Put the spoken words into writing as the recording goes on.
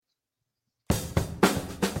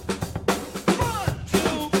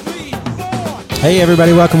Hey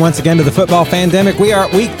everybody, welcome once again to the Football Fandemic. We are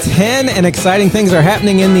at week 10 and exciting things are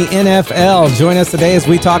happening in the NFL. Join us today as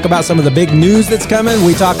we talk about some of the big news that's coming.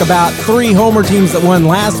 We talk about 3 homer teams that won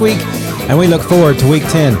last week, and we look forward to week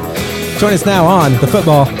 10. Join us now on the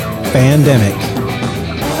Football Fandemic.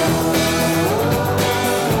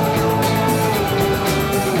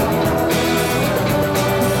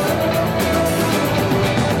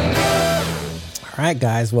 All right,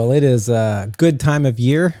 guys. Well, it is a good time of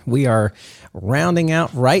year. We are rounding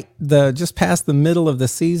out just past the middle of the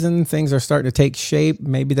season. Things are starting to take shape.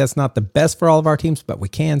 Maybe that's not the best for all of our teams, but we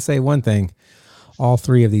can say one thing. All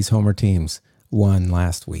 3 of these homer teams won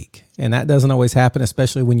last week. And that doesn't always happen,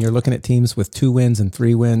 especially when you're looking at teams with 2 wins and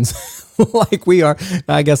 3 wins like we are.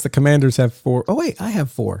 I guess the Commanders have 4. Oh, wait, I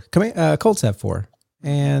have 4. Colts have 4.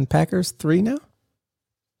 And Packers 3 now?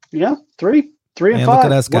 Yeah, 3 and 5. Look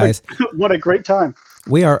at us, guys. What a great time.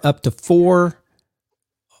 We are up to 4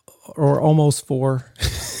 or almost 4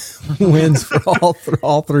 wins for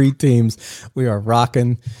all 3 teams. We are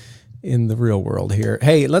rocking in the real world here.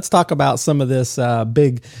 Hey, let's talk about some of this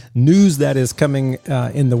big news that is coming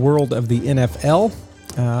in the world of the NFL.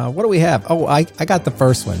 What do we have? Oh, I got the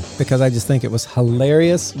first one because I just think it was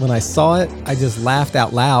hilarious. When I saw it, I just laughed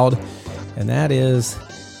out loud. And that is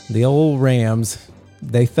the old Rams.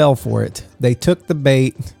 They fell for it. They took the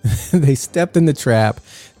bait. They stepped in the trap.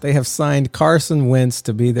 They have signed Carson Wentz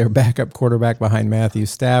to be their backup quarterback behind Matthew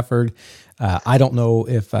Stafford. I don't know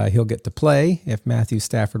if he'll get to play, if Matthew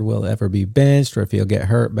Stafford will ever be benched or if he'll get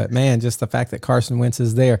hurt. But man, just the fact that Carson Wentz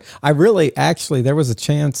is there. There was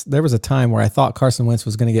a time where I thought Carson Wentz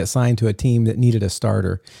was going to get signed to a team that needed a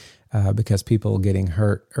starter because people getting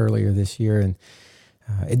hurt earlier this year. And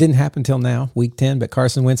it didn't happen till now, week 10, but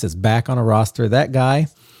Carson Wentz is back on a roster. That guy,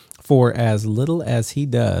 for as little as he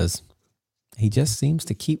does, he just seems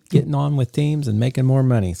to keep getting on with teams and making more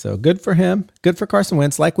money. So good for him. Good for Carson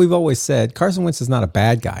Wentz. Like we've always said, Carson Wentz is not a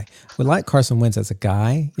bad guy. We like Carson Wentz as a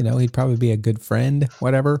guy. You know, he'd probably be a good friend,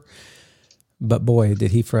 whatever. But boy,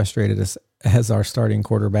 did he frustrate us as our starting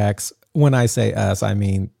quarterbacks. When I say us, I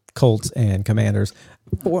mean Colts and Commanders.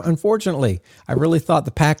 Unfortunately, I really thought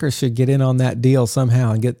the Packers should get in on that deal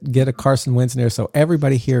somehow and get a Carson Wentz in there so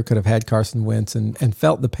everybody here could have had Carson Wentz and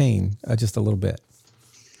felt the pain just a little bit.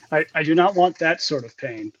 I do not want that sort of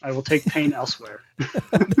pain. I will take pain elsewhere.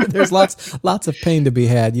 There's lots of pain to be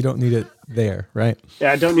had. You don't need it there, right?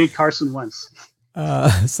 Yeah, I don't need Carson Wentz.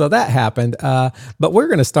 So that happened. But we're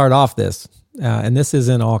going to start off this, and this is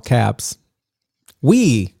in all caps.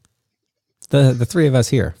 We, the 3 of us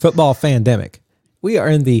here, Football Fandemic, we are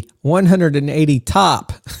in the 180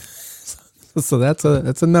 top. So that's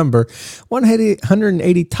a number.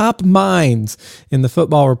 180 top minds in the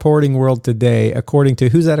football reporting world today, according to,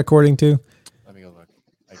 who's that according to? Let me go look.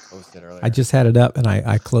 I closed it earlier. I just had it up and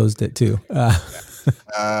I closed it too.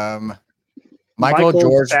 Michael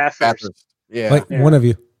George Bathurst. Yeah. Wait, one of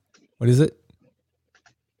you. What is it?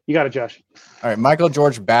 You got it, Josh. All right. Michael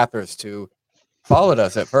George Bathurst, who followed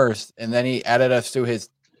us at first, and then he added us to his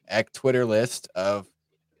Twitter list of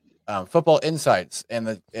football insights,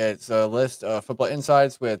 and it's a list of football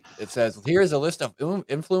insights it says, here's a list of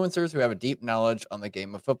influencers who have a deep knowledge on the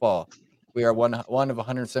game of football. We are one of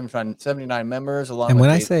 179 members. And when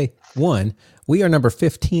I say one, we are number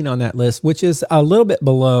 15 on that list, which is a little bit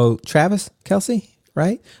below Travis Kelce,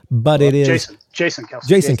 right? But it is Jason Kelce.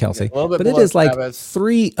 Jason Kelce. But it is like Travis,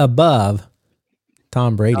 3 above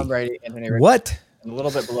Tom Brady. Anthony Richardson, what? And a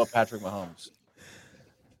little bit below Patrick Mahomes.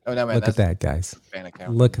 Oh, no, man, look at that, guys.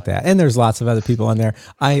 Look at that. And there's lots of other people on there.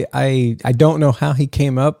 I don't know how he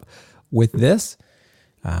came up with this.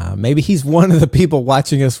 Maybe he's one of the people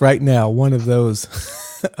watching us right now, one of those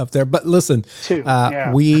up there. But listen,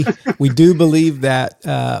 we do believe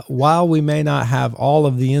that while we may not have all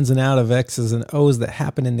of the ins and outs of X's and O's that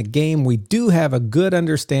happen in the game, we do have a good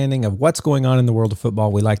understanding of what's going on in the world of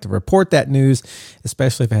football. We like to report that news,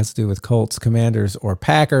 especially if it has to do with Colts, Commanders, or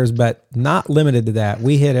Packers, but not limited to that.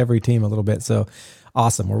 We hit every team a little bit. So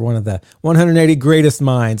awesome. We're one of the 180 greatest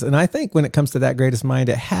minds. And I think when it comes to that greatest mind,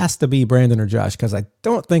 it has to be Brandon or Josh, because I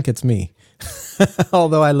don't think it's me,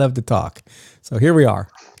 although I love to talk. So here we are.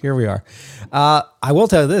 I will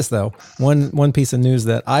tell you this, though. One piece of news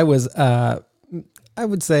that I was, I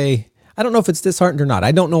would say, I don't know if it's disheartened or not.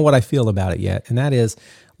 I don't know what I feel about it yet. And that is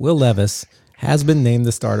Will Levis has been named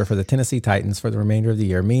the starter for the Tennessee Titans for the remainder of the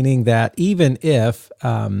year, meaning that even if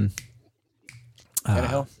Ryan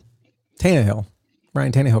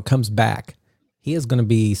Tannehill comes back, he is going to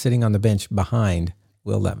be sitting on the bench behind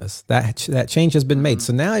Will Levis. That change has been made.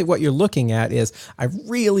 So now what you're looking at is, I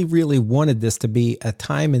really, really wanted this to be a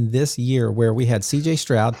time in this year where we had C.J.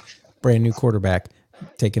 Stroud, brand new quarterback,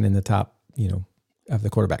 taken in the top, of the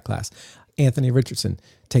quarterback class. Anthony Richardson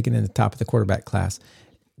taken in the top of the quarterback class.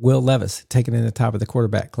 Will Levis taken in the top of the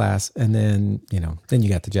quarterback class. And then, then you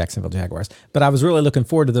got the Jacksonville Jaguars. But I was really looking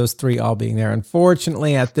forward to those three all being there.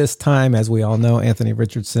 Unfortunately, at this time, as we all know, Anthony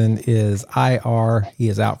Richardson is IR. He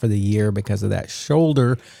is out for the year because of that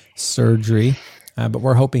shoulder surgery. But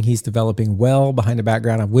we're hoping he's developing well behind the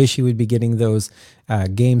background. I wish he would be getting those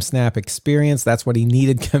game snap experience. That's what he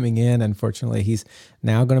needed coming in. Unfortunately, he's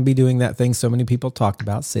now going to be doing that thing so many people talked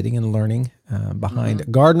about, sitting and learning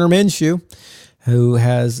behind Gardner Minshew, who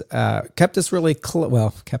has kept us really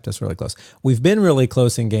close. We've been really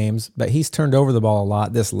close in games, but he's turned over the ball a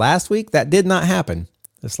lot. This last week, that did not happen.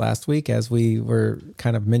 This last week, as we were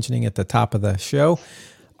kind of mentioning at the top of the show,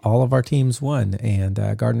 all of our teams won,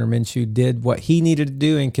 and Gardner Minshew did what he needed to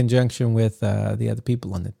do in conjunction with the other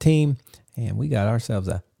people on the team, and we got ourselves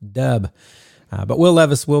a dub. But Will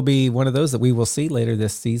Levis will be one of those that we will see later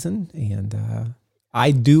this season, and I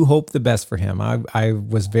do hope the best for him. I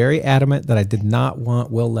was very adamant that I did not want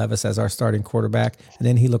Will Levis as our starting quarterback, and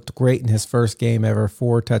then he looked great in his first game ever,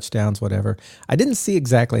 4 touchdowns, whatever. I didn't see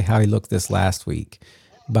exactly how he looked this last week,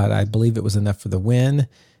 but I believe it was enough for the win,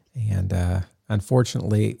 and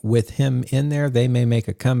unfortunately, with him in there, they may make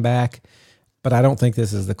a comeback, but I don't think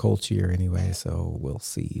this is the Colts year anyway, so we'll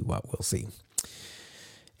see what we'll see.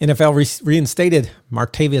 NFL reinstated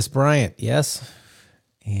Martavis Bryant, yes,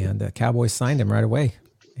 and Cowboys signed him right away,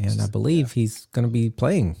 and I believe he's going to be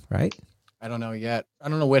playing, right? I don't know yet. I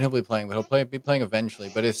don't know when he'll be playing, but he'll be playing eventually.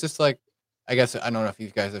 But it's just like, I guess, I don't know if you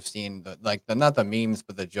guys have seen not the memes,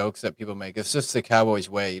 but the jokes that people make. It's just the Cowboys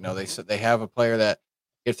way. They have a player that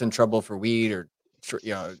gets in trouble for weed or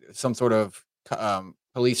some sort of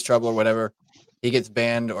police trouble or whatever, he gets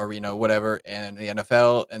banned or whatever, and the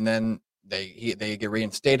NFL, and then they get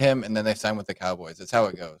reinstate him, and then they sign with the Cowboys. That's how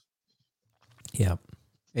it goes. Yeah,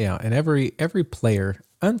 and every player,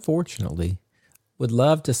 unfortunately, would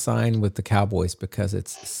love to sign with the Cowboys because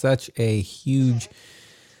it's such a huge.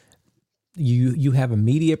 You have a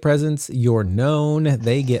media presence. You're known.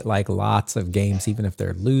 They get like lots of games, even if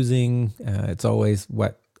they're losing. It's always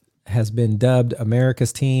what has been dubbed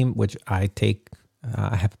America's team, which I take.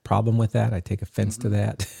 I have a problem with that. I take offense to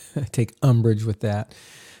that. I take umbrage with that.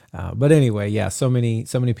 But anyway, yeah. So many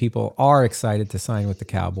people are excited to sign with the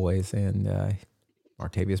Cowboys, and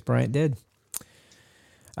Martavis Bryant did.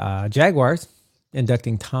 Jaguars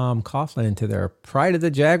inducting Tom Coughlin into their Pride of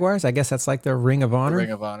the Jaguars. I guess that's like their Ring of Honor.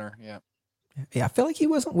 Ring of Honor, yeah. Yeah, I feel like he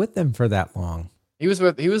wasn't with them for that long. He was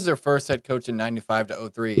their first head coach in 95 to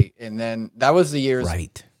 03, and then that was the years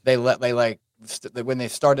when they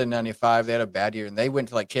started in 95, they had a bad year, and they went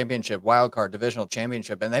to like championship, wild card, divisional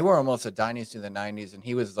championship, and they were almost a dynasty in the 90s, and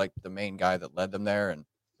he was like the main guy that led them there, and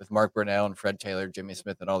with Mark Brunell and Fred Taylor, Jimmy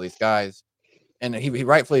Smith, and all these guys, and he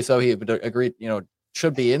rightfully so, he agreed,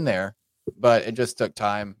 should be in there, but it just took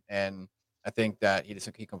time, and I think that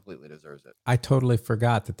he completely deserves it. I totally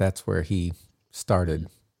forgot that that's where he started.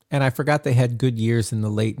 And I forgot they had good years in the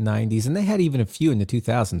late 90s, and they had even a few in the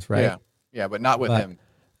 2000s, right? Yeah, but not with him.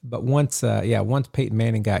 But once Peyton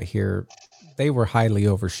Manning got here, they were highly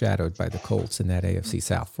overshadowed by the Colts in that AFC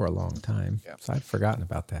South for a long time. Yeah. So I'd forgotten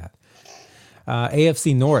about that.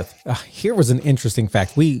 AFC North. Here was an interesting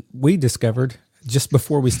fact. We discovered just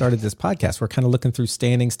before we started this podcast. We're kind of looking through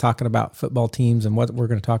standings, talking about football teams and what we're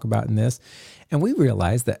going to talk about in this. And we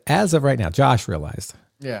realized that as of right now, Josh realized,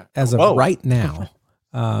 as of right now,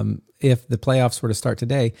 if the playoffs were to start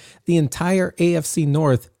today, the entire AFC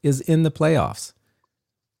North is in the playoffs.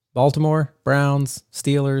 Baltimore, Browns,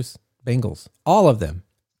 Steelers, Bengals, all of them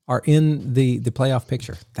are in the playoff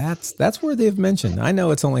picture. That's where they've mentioned. I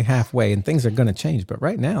know it's only halfway and things are going to change, but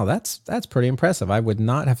right now that's pretty impressive. I would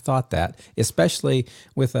not have thought that, especially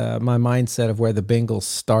with my mindset of where the Bengals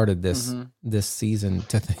started this season,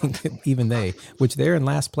 to think that even which they're in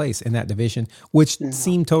last place in that division, which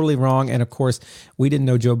seemed totally wrong. And of course, we didn't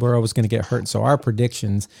know Joe Burrow was going to get hurt, so our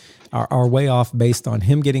predictions are way off based on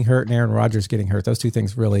him getting hurt and Aaron Rodgers getting hurt. Those two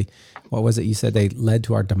things really, what was it you said, they led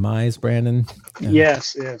to our demise, Brandon?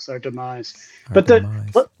 Yes, our demise. But the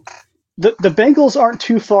Bengals aren't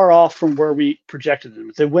too far off from where we projected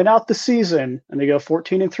them. If they went out the season and they go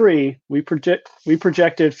 14-3, we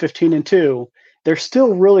projected 15-2. They're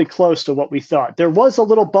still really close to what we thought. There was a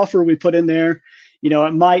little buffer we put in there.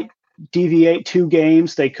 It might deviate 2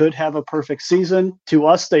 games. They could have a perfect season. To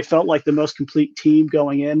us, they felt like the most complete team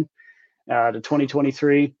going in to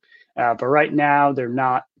 2023. But right now, they're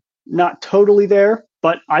not totally there.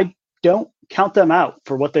 But I don't count them out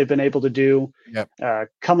for what they've been able to do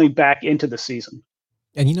coming back into the season.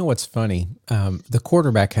 And you know what's funny? The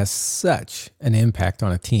quarterback has such an impact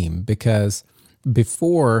on a team because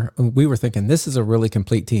before we were thinking this is a really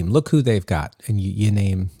complete team. Look who they've got, and you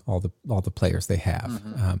name all the players they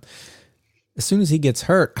have. As soon as he gets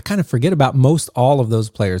hurt, I kind of forget about most all of those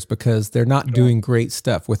players because they're not doing great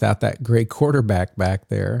stuff without that great quarterback back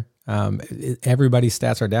there. Everybody's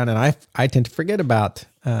stats are down, and I tend to forget about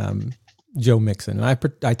Joe Mixon, and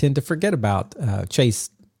I tend to forget about Chase,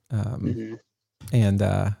 and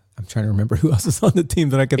I'm trying to remember who else is on the team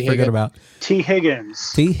that I could forget about. T.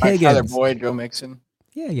 Higgins. Tyler Boyd, Joe Mixon.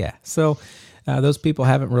 Yeah. So those people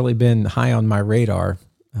haven't really been high on my radar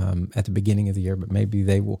at the beginning of the year, but maybe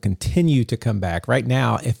they will continue to come back. Right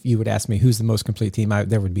now, if you would ask me who's the most complete team,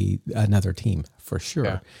 there would be another team for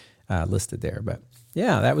sure listed there. But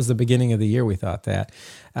yeah, that was the beginning of the year. We thought that.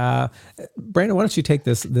 Brandon, why don't you take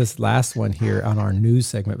this last one here on our news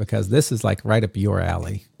segment, because this is like right up your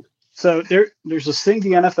alley. So there's this thing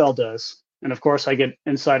the NFL does, and of course I get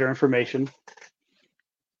insider information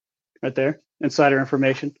right there, insider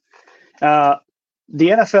information. The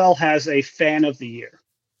NFL has a fan of the year,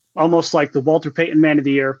 almost like the Walter Payton Man of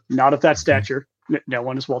the Year, not of that stature. No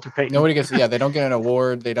one is Walter Payton. Nobody gets, they don't get an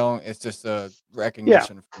award. It's just a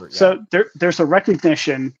recognition. So there's a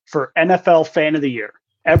recognition for NFL Fan of the Year.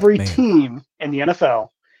 Every team in the NFL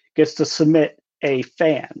gets to submit a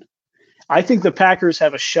fan. I think the Packers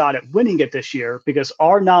have a shot at winning it this year because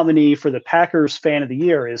our nominee for the Packers Fan of the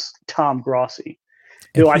Year is Tom Grossi,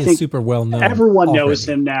 who I think super well known. Everyone knows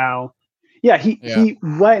him now. Yeah, he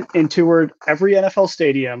went and toured every NFL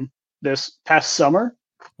stadium this past summer.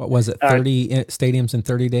 What was it? 30 stadiums in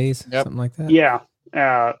 30 days? Yep. Something like that? Yeah.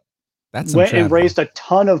 That's went and raised a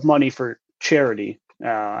ton of money for charity.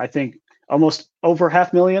 I think almost over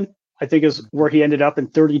 $500,000, I think, is where he ended up in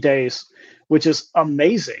 30 days, which is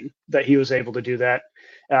amazing that he was able to do that.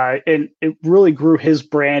 And it really grew his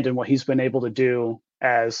brand and what he's been able to do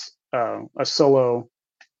as a solo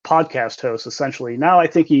podcast host, essentially. Now I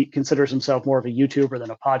think he considers himself more of a YouTuber than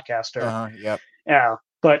a podcaster. Yeah.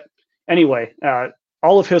 But anyway,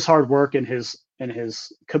 all of his hard work and his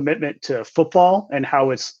commitment to football and how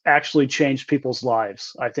it's actually changed people's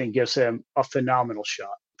lives, I think gives him a phenomenal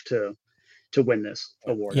shot to win this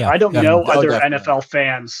award. I don't know other NFL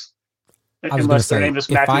fans unless their name is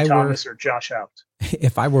Matthew Thomas or Josh Haupt.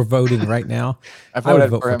 If I were voting right now, I would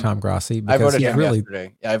vote for Tom Grossi because he's really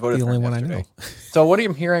yesterday. I voted the for only him one yesterday. I know. So what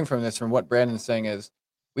I'm hearing from this, from what Brandon's saying, is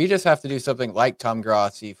we just have to do something like Tom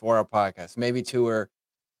Grossi for our podcast. Maybe tour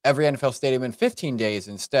every NFL stadium in 15 days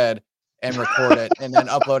instead and record it and then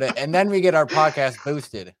upload it. And then we get our podcast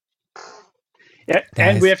boosted. Yeah,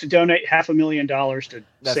 and we have to donate $500,000 to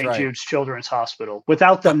St. Jude's Children's Hospital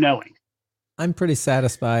without them knowing. I'm pretty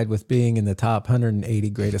satisfied with being in the top 180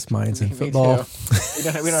 greatest minds in football.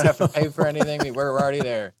 We don't have to pay for anything. We're already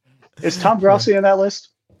there. Is Tom Grossi on that list?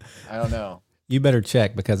 I don't know. You better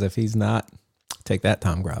check, because if he's not, take that,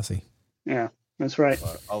 Tom Grossi. Yeah, that's right.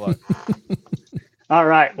 I'll look. All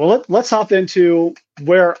right. Well, let's hop into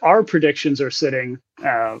where our predictions are sitting.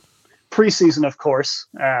 Preseason, of course,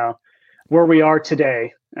 where we are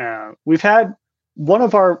today. We've had one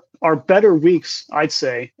of our better weeks, I'd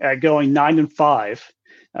say, at going 9-5.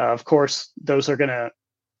 Of course, those are going to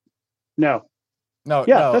No.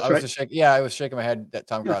 I was shaking my head that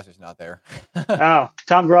Tom Grossi is not there.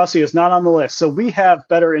 Tom Grossi is not on the list. So we have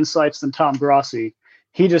better insights than Tom Grossi.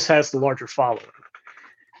 He just has the larger following.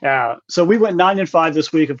 So we went 9-5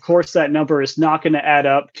 this week. Of course, that number is not going to add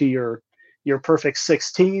up to your perfect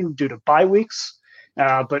 16 due to bye weeks.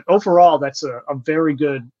 But overall, that's a very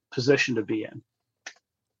good position to be in.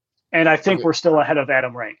 And I think we're still ahead of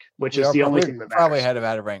Adam Rank, which is the only thing that matters. Probably ahead of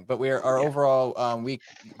Adam Rank, but overall week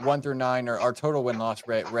 1 through 9, our total win-loss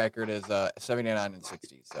record is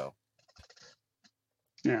 79-60. So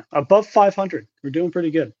yeah, above 500. We're doing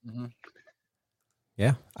pretty good. Mm-hmm.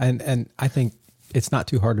 Yeah, and I think it's not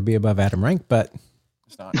too hard to be above Adam Rank, but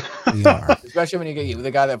it's not. We are, especially when you get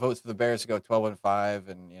the guy that votes for the Bears to go 12-5,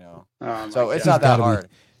 and so it's God. not that hard.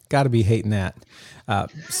 Got to be hating that.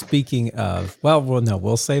 Speaking of,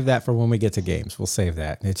 we'll save that for when we get to games. We'll save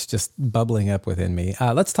that. It's just bubbling up within me.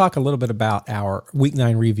 Let's talk a little bit about our Week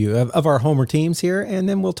 9 review of our homer teams here, and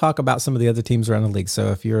then we'll talk about some of the other teams around the league. So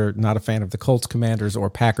if you're not a fan of the Colts, Commanders, or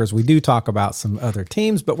Packers, we do talk about some other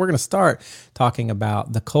teams, but we're going to start talking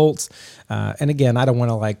about the Colts. And again, I don't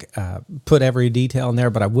want to put every detail in there,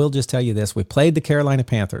 but I will just tell you this. We played the Carolina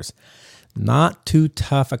Panthers. Not too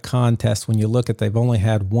tough a contest when you look at they've only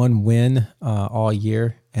had one win all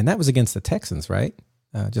year, and that was against the Texans, right?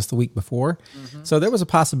 Just the week before. Mm-hmm. So there was a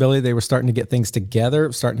possibility they were starting to get things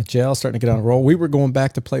together, starting to gel, starting to get on a roll. We were going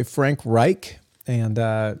back to play Frank Reich, and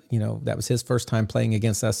that was his first time playing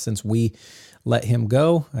against us since we let him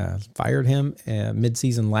go, fired him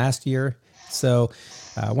midseason last year. So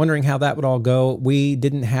wondering how that would all go. We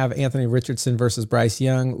didn't have Anthony Richardson versus Bryce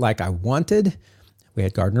Young like I wanted. We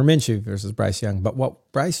had Gardner Minshew versus Bryce Young. But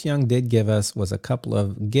what Bryce Young did give us was a couple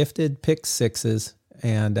of gifted pick sixes,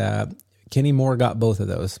 and Kenny Moore got both of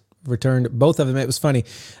those. Returned both of them. It was funny.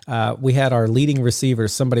 We had our leading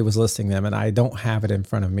receivers. Somebody was listing them, and I don't have it in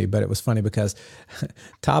front of me, but it was funny because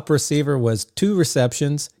top receiver was 2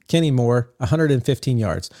 receptions. Kenny Moore, 115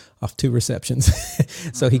 yards off 2 receptions.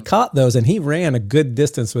 So he caught those, and he ran a good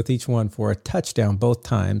distance with each one for a touchdown both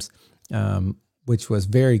times, which was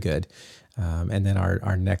very good. And then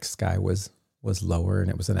our next guy was lower, and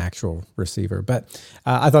it was an actual receiver. But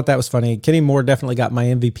I thought that was funny. Kenny Moore definitely got my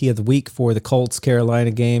MVP of the week for the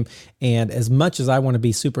Colts-Carolina game. And as much as I want to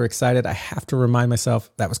be super excited, I have to remind myself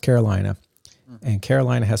that was Carolina. And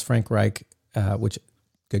Carolina has Frank Reich, which,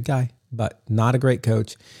 good guy, but not a great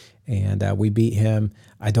coach. And we beat him.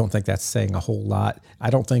 I don't think that's saying a whole lot. I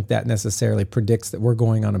don't think that necessarily predicts that we're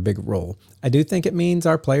going on a big roll. I do think it means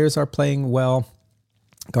our players are playing well.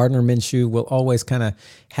 Gardner Minshew will always kind of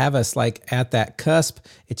have us like at that cusp.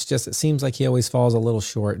 It seems like he always falls a little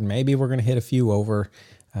short, and maybe we're going to hit a few over.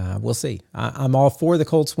 We'll see. I'm all for the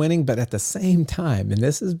Colts winning, but at the same time, and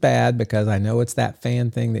this is bad because I know it's that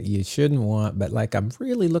fan thing that you shouldn't want, but like I'm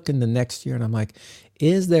really looking to next year, and I'm like,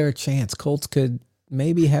 is there a chance Colts could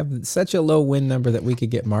maybe have such a low win number that we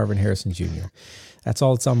could get Marvin Harrison Jr.? That's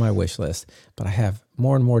all that's on my wish list. But I have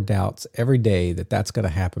more and more doubts every day that that's going to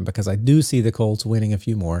happen because I do see the Colts winning a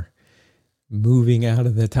few more, moving out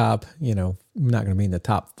of the top, I'm not going to be in the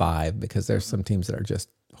top 5 because there's some teams that are just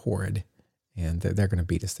horrid and they're going to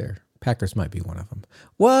beat us there. Packers might be one of them.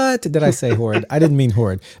 What did I say, horrid? I didn't mean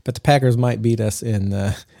horrid, but the Packers might beat us in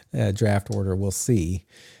the draft order. We'll see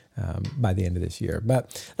by the end of this year.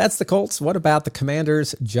 But that's the Colts. What about the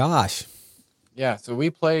Commanders, Josh? Yeah, so we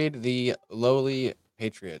played the lowly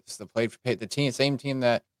Patriots. Same team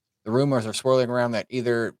that the rumors are swirling around that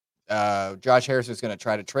either Josh Harris is going to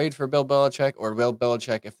try to trade for Bill Belichick, or Bill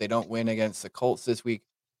Belichick, if they don't win against the Colts this week,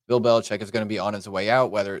 Bill Belichick is going to be on his way out,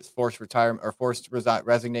 whether it's forced retirement or forced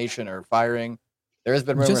resignation or firing. There has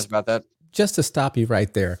been rumors about that. Just to stop you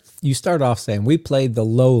right there, you start off saying we played the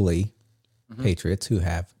lowly Patriots who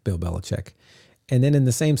have Bill Belichick. And then in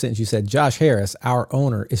the same sentence, you said Josh Harris, our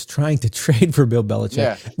owner, is trying to trade for Bill Belichick.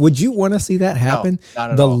 Yeah. Would you want to see that happen? No,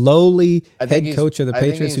 not at the all. Lowly head coach of the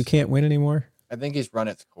Patriots who can't win anymore? I think he's run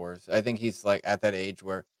its course. I think he's like at that age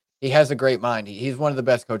where he has a great mind. He's one of the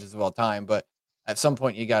best coaches of all time, but at some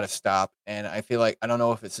point you got to stop. And I feel like, I don't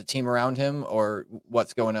know if it's the team around him or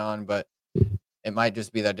what's going on, but it might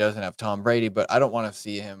just be that doesn't have Tom Brady, but I don't want to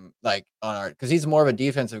see him like because he's more of a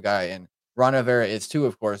defensive guy, and Ron Rivera is too,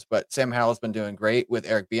 of course, but Sam Howell's been doing great with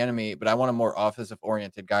Eric Bieniemy, but I want a more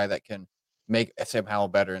offensive-oriented guy that can make Sam Howell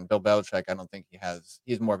better. And Bill Belichick, I don't think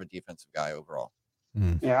he's more of a defensive guy overall.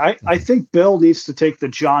 Yeah, I think Bill needs to take the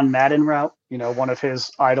John Madden route, one of his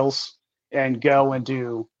idols, and go and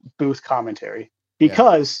do booth commentary.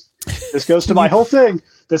 Because this goes to my whole thing.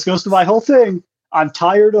 I'm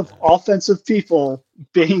tired of offensive people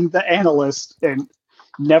being the analyst and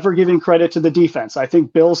never giving credit to the defense. I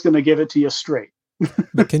think Bill's going to give it to you straight.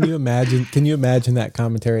 But can you imagine that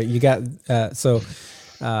commentary? You got,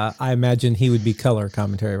 I imagine he would be color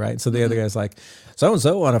commentary, right? So the other guy's like,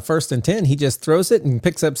 so-and-so on a 1st and 10, he just throws it and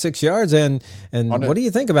picks up 6 yards. And what do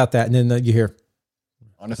you think about that? And then you hear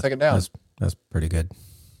on a second down. That's pretty good.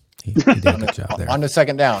 He did a good job there. On the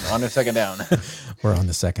second down. We're on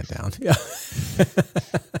the second down. Yeah.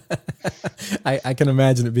 I can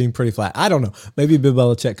imagine it being pretty flat. I don't know. Maybe Bill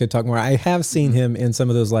Belichick could talk more. I have seen him in some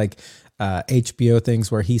of those like HBO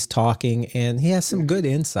things where he's talking and he has some good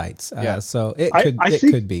insights. So it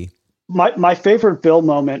could be. My favorite Bill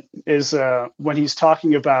moment is when he's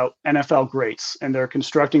talking about NFL greats and they're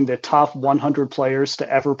constructing the top 100 players to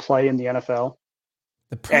ever play in the NFL.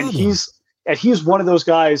 And he's one of those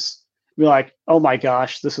guys. You're like, oh my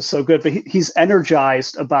gosh, this is so good. But he's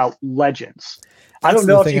energized about legends. I don't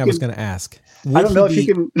know if I was going to ask. I don't know if he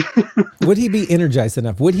can. Would he be energized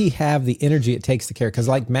enough? Would he have the energy it takes to care? Because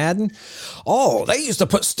like Madden, they used to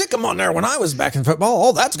put Stickum on there when I was back in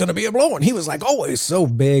football. That's going to be a blow. And he was like always so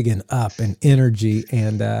big and up and energy.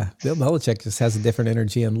 And Bill Belichick just has a different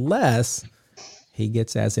energy unless he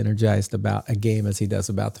gets as energized about a game as he does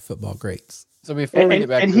about the football greats. So before we get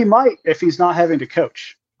back, he might if he's not having to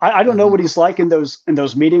coach. I don't know what he's like in those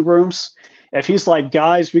meeting rooms. If he's like,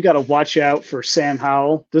 guys, we got to watch out for Sam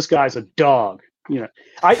Howell. This guy's a dog.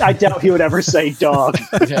 I doubt he would ever say dog.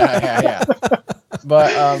 Yeah.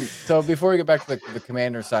 But so before we get back to the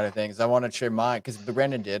Commander side of things, I want to share because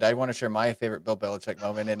Brandon did. I want to share my favorite Bill Belichick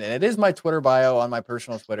moment, and it is my Twitter bio on my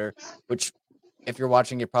personal Twitter. Which, if you're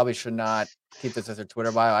watching, you probably should not keep this as a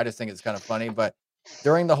Twitter bio. I just think it's kind of funny. But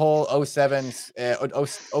during the whole 04 to 07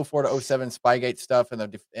 Spygate stuff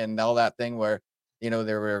and all that thing where they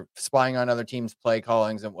were spying on other teams' play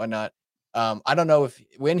callings and whatnot. I don't know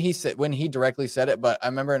when he directly said it, but I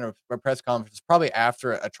remember in a press conference, probably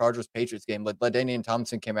after a Chargers Patriots game, LaDainian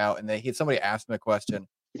Tomlinson came out and somebody asked him a question,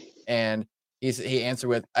 and he answered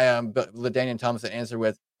with but LaDainian Tomlinson answered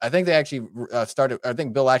with, I think they actually I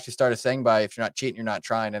think Bill actually started saying by, if you're not cheating, you're not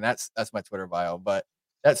trying, and that's my Twitter bio. But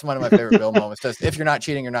that's one of my favorite Bill moments. Just if you're not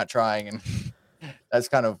cheating, you're not trying, and that's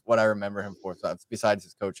kind of what I remember him for. So besides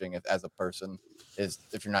his coaching, as a person. Is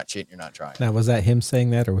if you're not cheating, you're not trying. Now, was that him saying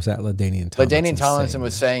that, or was that LaDainian Tomlinson? LaDainian Tomlinson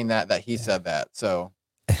was saying that he said that. So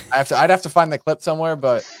I'd have to find the clip somewhere,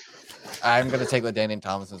 but I'm going to take LaDainian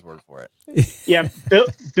Tomlinson's word for it. Yeah,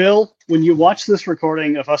 Bill, when you watch this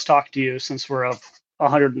recording of us talk to you, since we're of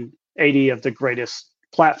 180 of the greatest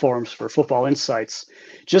platforms for football insights,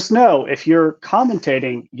 just know if you're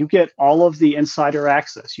commentating, you get all of the insider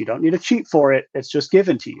access. You don't need to cheat for it. It's just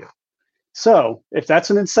given to you. So if that's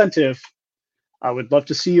an incentive, I would love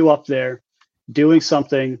to see you up there doing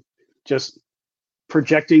something, just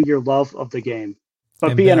projecting your love of the game, but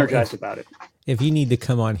and be Bill, energized about it. If you need to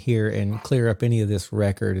come on here and clear up any of this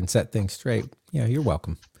record and set things straight, you're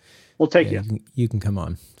welcome. We'll take you. You can come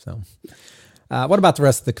on. So what about the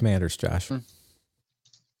rest of the Commanders, Josh?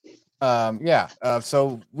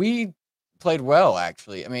 So we played well,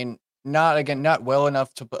 actually. I mean, not well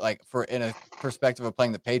enough to put for in a perspective of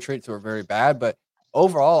playing the Patriots, who are very bad, but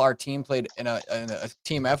overall, our team played in a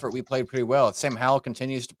team effort. We played pretty well. Sam Howell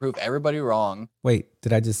continues to prove everybody wrong. Wait,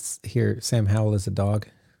 did I just hear Sam Howell is a dog?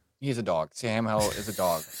 He's a dog. Sam Howell is a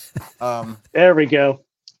dog. There we go.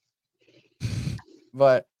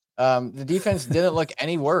 But the defense didn't look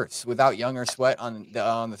any worse without Young or Sweat on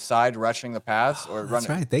the side rushing the pass or running. That's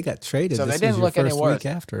right. They got traded. So this they didn't look any worse. Week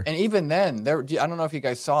after. And even then, I don't know if you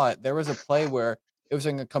guys saw it. There was a play where it was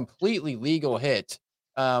a completely legal hit.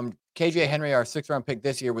 KJ Henry, our 6th-round pick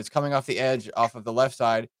this year, was coming off the edge off of the left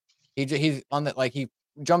side. He's on the he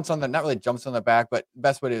jumps on the not really jumps on the back, but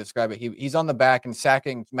best way to describe it, he's on the back and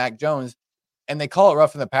sacking Mac Jones, and they call it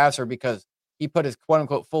roughing the passer because he put his quote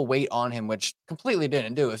unquote full weight on him, which completely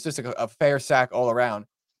didn't do. It's just a fair sack all around,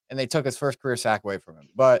 and they took his first career sack away from him.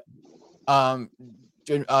 But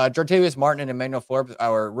Jartavius Martin and Emmanuel Forbes,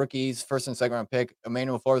 our rookies, 1st and 2nd round pick.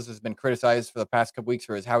 Emmanuel Forbes has been criticized for the past couple weeks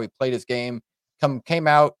for how he played his game. Came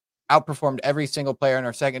out. Outperformed every single player in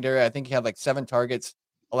our secondary. I think he had 7 targets,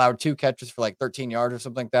 allowed 2 catches for 13 yards or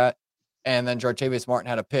something like that. And then Jartavius Martin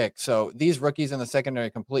had a pick. So these rookies in the secondary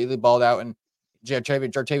completely balled out. And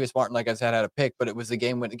Jartavius Martin, like I said, had a pick, but it was the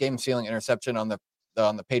game-sealing interception on the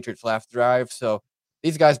Patriots' last drive. So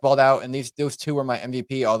these guys balled out, and those 2 were my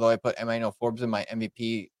MVP. Although I put Emmanuel Forbes in my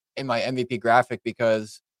MVP graphic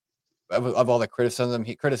because of all the criticism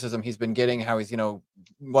he's been getting, how he's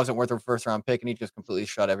wasn't worth a 1st-round pick, and he just completely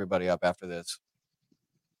shut everybody up after this.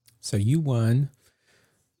 So you won,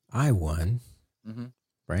 I won,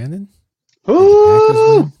 Brandon.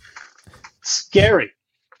 Ooh, scary.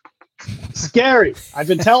 I've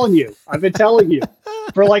been telling you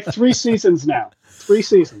for 3 seasons now. 3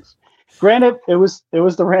 seasons. Granted, it was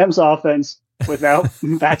the Rams offense without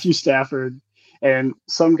Matthew Stafford and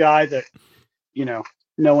some guy that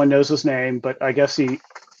no one knows his name, but I guess he,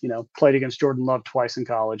 played against Jordan Love twice in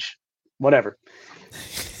college. Whatever.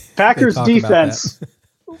 Packers defense,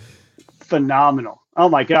 phenomenal. Oh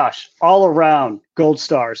my gosh. All around, gold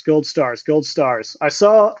stars. I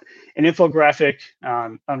saw an infographic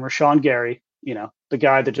on Rashawn Gary, the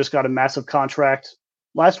guy that just got a massive contract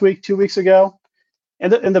last week, 2 weeks ago,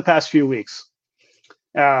 and in the past few weeks.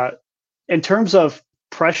 In terms of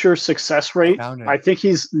pressure success rate, I think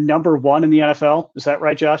he's number 1 in the NFL. Is that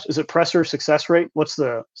right, Josh? Is it pressure success rate? What's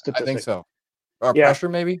the statistic? I think so. Or pressure,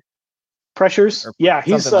 maybe? Pressures? Yeah,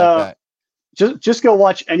 he's just go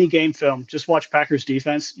watch any game film. Just watch Packers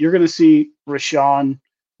defense. You're going to see Rashawn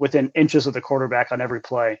within inches of the quarterback on every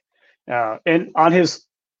play. And on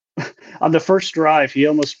the first drive, he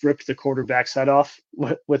almost ripped the quarterback's head off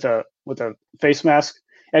with a face mask.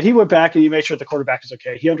 And he went back and he made sure the quarterback was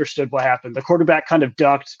okay. He understood what happened. The quarterback kind of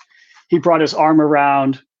ducked. He brought his arm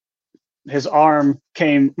around. His arm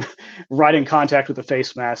came right in contact with the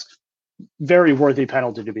face mask. Very worthy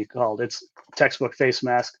penalty to be called. It's textbook face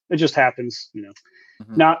mask. It just happens,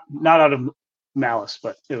 not out of malice,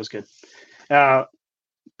 but it was good. But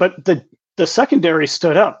the secondary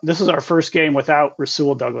stood up. This is our first game without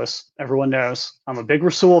Rasul Douglas. Everyone knows I'm a big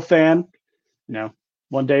Rasul fan.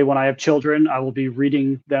 one day when I have children, I will be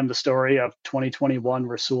reading them the story of 2021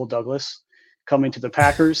 Rasul Douglas coming to the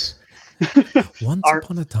Packers. Once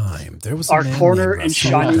upon a time, there was our corner in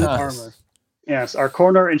shining armor. Yes, our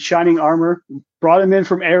corner in shining armor. Brought him in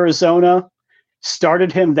from Arizona.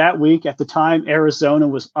 Started him that week. At the time, Arizona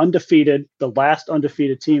was undefeated, the last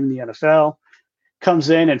undefeated team in the NFL. Comes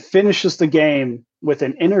in and finishes the game with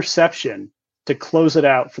an interception to close it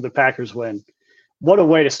out for the Packers win. What a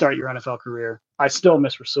way to start your NFL career. I still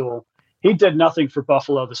miss Rasul. He did nothing for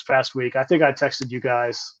Buffalo this past week. I think I texted you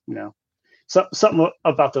guys, something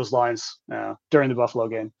about those lines during the Buffalo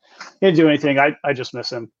game. He didn't do anything. I just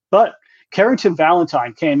miss him. But Carrington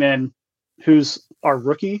Valentine came in, who's our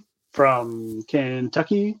rookie from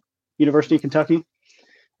Kentucky, University of Kentucky,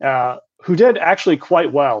 who did actually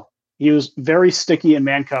quite well. He was very sticky in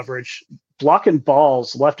man coverage, blocking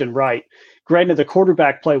balls left and right. Granted, the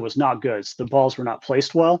quarterback play was not good. So the balls were not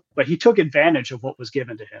placed well, but he took advantage of what was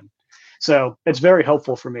given to him. So it's very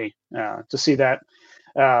helpful for me to see that,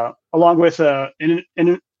 along with an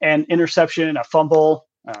interception, a fumble,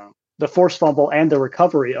 the forced fumble, and the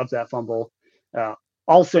recovery of that fumble.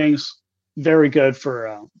 All things very good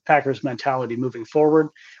for Packers mentality moving forward.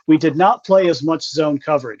 We did not play as much zone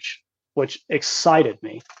coverage, which excited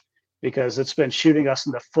me because it's been shooting us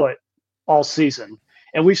in the foot all season.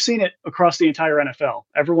 And we've seen it across the entire NFL.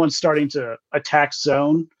 Everyone's starting to attack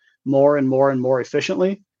zone more and more and more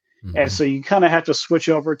efficiently. Mm-hmm. And so you kind of have to switch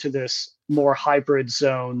over to this more hybrid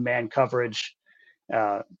zone man coverage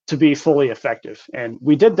to be fully effective. And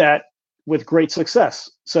we did that with great success.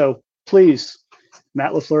 So please,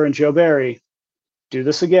 Matt LaFleur and Joe Barry, do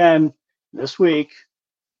this again this week,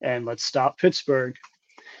 and let's stop Pittsburgh.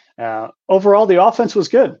 Overall, the offense was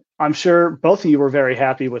good. I'm sure both of you were very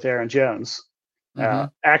happy with Aaron Jones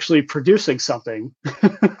actually producing something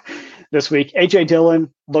this week. A.J.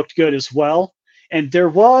 Dillon looked good as well. And there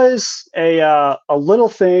was a little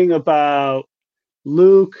thing about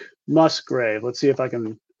Luke Musgrave. Let's see if I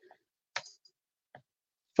can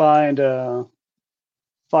find the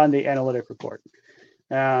analytic report.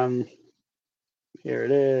 Here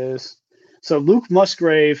it is. So Luke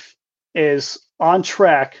Musgrave is on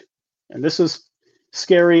track, and this is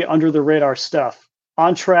scary under the radar stuff,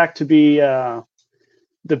 on track to be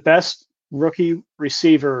the best rookie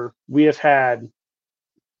receiver we have had.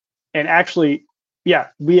 And actually,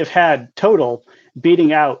 we have had total,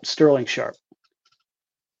 beating out Sterling Sharp.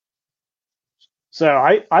 So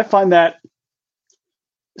I find that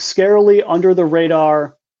scarily under the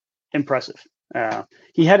radar impressive.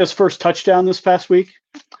 He had his first touchdown this past week,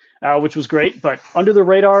 which was great, but under the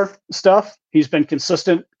radar stuff, he's been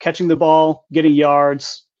consistent, catching the ball, getting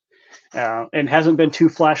yards, and hasn't been too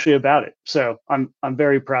flashy about it. So I'm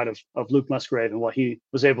very proud of Luke Musgrave and what he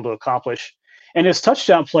was able to accomplish. And his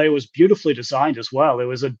touchdown play was beautifully designed as well. It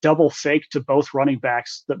was a double fake to both running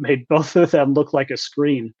backs that made both of them look like a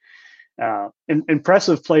screen.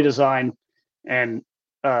 Impressive play design and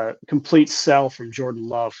complete sell from Jordan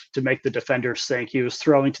Love to make the defenders think he was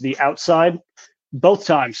throwing to the outside both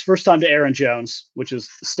times. First time to Aaron Jones, which is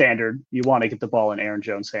standard. You want to get the ball in Aaron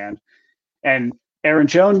Jones' hand. And Aaron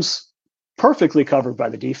Jones perfectly covered by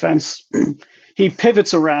the defense. He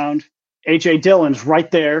pivots around. A.J. Dillon's right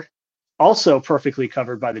there, also perfectly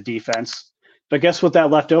covered by the defense. But guess what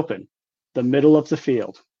that left open? The middle of the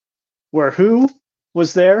field. Where who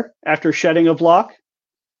was there after shedding a block?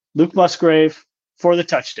 Luke Musgrave for the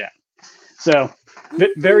touchdown. So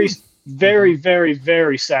very, very, very,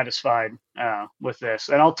 very satisfied with this.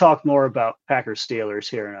 And I'll talk more about Packers Steelers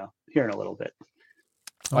here in a little bit.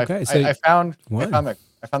 Okay, so I found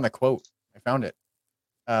the quote. I found it.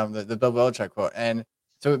 The Bill Belichick quote. And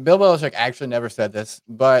so Bill Belichick actually never said this,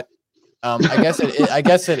 but I guess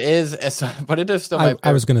it is, but it is still my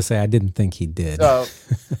I was going to say I didn't think he did. So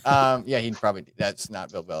he'd probably, that's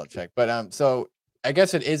not Bill Belichick, but so I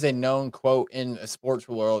guess it is a known quote in a sports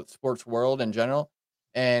world in general.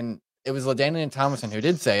 And it was LaDainian Tomlinson who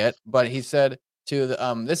did say it, but he said to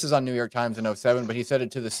the this is on New York Times in 2007, but he said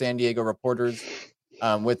it to the San Diego reporters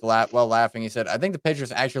while laughing. He said, "I think the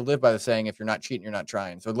Patriots actually live by the saying, if you're not cheating, you're not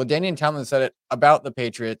trying." So LaDainian Tomlinson said it about the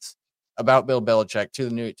Patriots, about Bill Belichick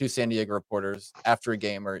to San Diego reporters after a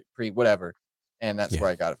game or whatever, and that's where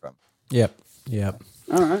I got it from. Yep.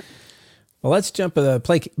 All right. Well, let's jump to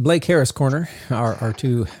the Blake Harris corner, our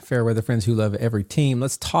two fair weather friends who love every team.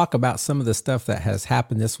 Let's talk about some of the stuff that has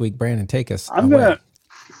happened this week. Brandon, take us away.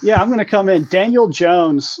 I'm going to come in. Daniel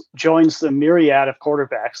Jones joins the myriad of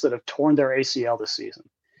quarterbacks that have torn their ACL this season.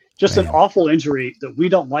 Just an awful injury that we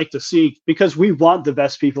don't like to see because we want the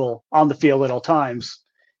best people on the field at all times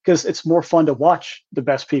because it's more fun to watch the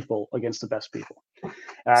best people against the best people.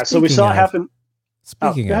 So we saw it happen.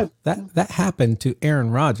 Speaking of that happened to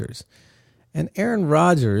Aaron Rodgers. And Aaron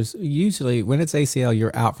Rodgers, usually when it's ACL,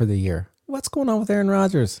 you're out for the year. What's going on with Aaron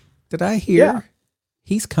Rodgers? Did I hear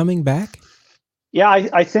he's coming back? Yeah,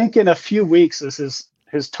 I think in a few weeks, this is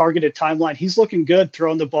his targeted timeline. He's looking good,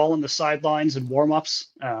 throwing the ball on the sidelines and warm-ups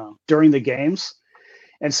during the games.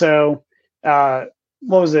 And so, what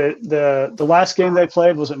was it? The last game they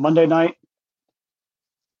played, was it Monday night?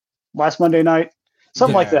 Last Monday night?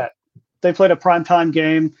 Something like that. They played a primetime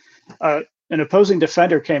game. An opposing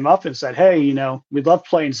defender came up and said, hey, we love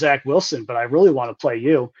playing Zach Wilson, but I really want to play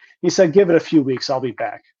you. He said, give it a few weeks. I'll be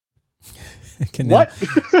back. What?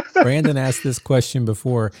 Brandon asked this question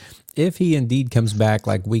before. If he indeed comes back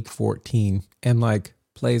like week 14 and like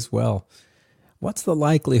plays well, what's the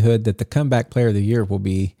likelihood that the comeback player of the year will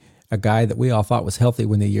be a guy that we all thought was healthy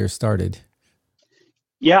when the year started?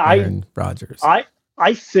 Yeah, Aaron Rodgers. I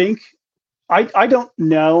think I don't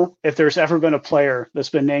know if there's ever been a player that's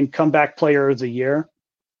been named comeback player of the year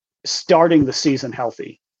starting the season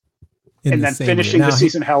healthy and then finishing the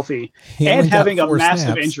season healthy and having a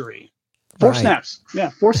massive injury. 4 snaps. Yeah,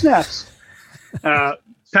 4 snaps.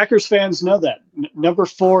 Packers fans know that. Number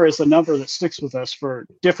 4 is a number that sticks with us for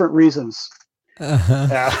different reasons.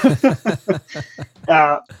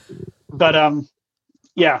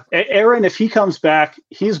 Yeah, Aaron, if he comes back,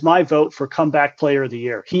 he's my vote for comeback player of the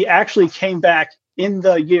year. He actually came back in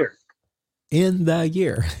the year. In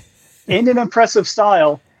an impressive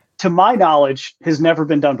style, to my knowledge, has never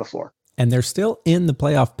been done before. And they're still in the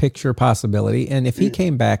playoff picture possibility. And if he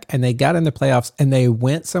came back and they got in the playoffs and they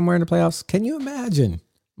went somewhere in the playoffs, can you imagine?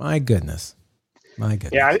 My goodness.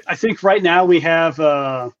 Yeah, I think right now we have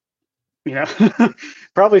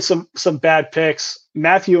probably some bad picks.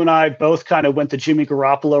 Matthew and I both kind of went the Jimmy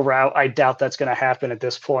Garoppolo route. I doubt that's going to happen at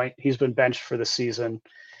this point. He's been benched for the season.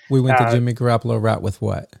 We went the Jimmy Garoppolo route with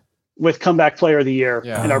what? With comeback player of the year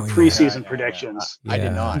in our preseason predictions. I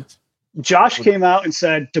did not. Josh came out and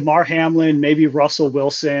said DeMar Hamlin, maybe Russell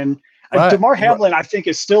Wilson. DeMar Hamlin, I think,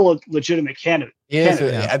 is still a legitimate candidate.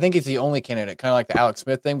 I think he's the only candidate, kind of like the Alex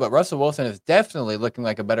Smith thing. But Russell Wilson is definitely looking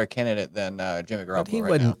like a better candidate than Jimmy Garoppolo. But he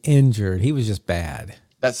wasn't injured; he was just bad.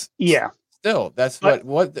 Still, that's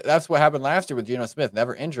what happened last year with Geno Smith.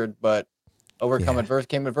 Never injured, but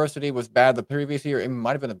adversity was bad the previous year. It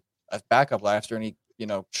might have been a backup last year, and he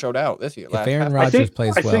showed out this year. If Aaron Rodgers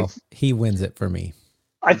plays well, he wins it for me.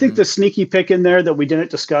 I think the sneaky pick in there that we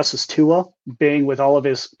didn't discuss is Tua, being with all of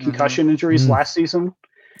his concussion injuries last season,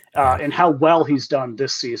 and how well he's done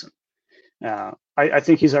this season. I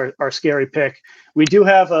think he's our scary pick. We do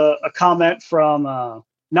have a comment from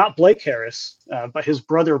not Blake Harris, but his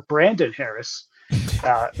brother Brandon Harris.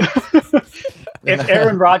 If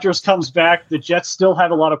Aaron Rodgers comes back, the Jets still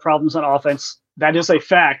have a lot of problems on offense. That is a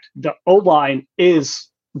fact. The O-line is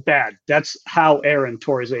bad. That's how Aaron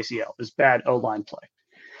tore his ACL, is bad O-line play.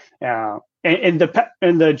 And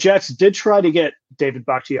the Jets did try to get David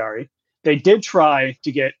Bakhtiari. They did try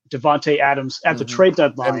to get Devontae Adams at the trade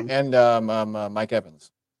deadline. And Mike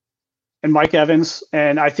Evans. And Mike Evans.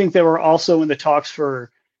 And I think they were also in the talks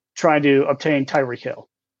for trying to obtain Tyreek Hill.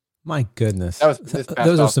 My goodness.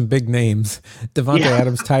 Those are some big names. Devontae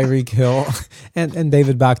Adams, Tyreek Hill, and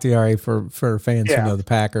David Bakhtiari for fans who know the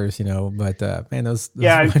Packers, but man, those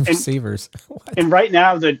wide receivers. And right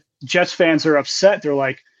now the Jets fans are upset. They're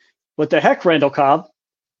like, what the heck, Randall Cobb?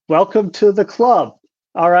 Welcome to the club.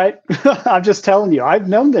 All right. I'm just telling you, I've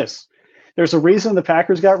known this. There's a reason the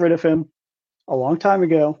Packers got rid of him a long time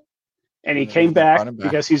ago. And he came back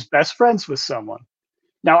because he's best friends with someone.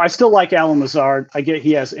 Now, I still like Alan Lazard. I get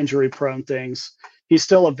he has injury-prone things. He's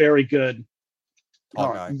still a very good,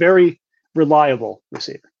 very reliable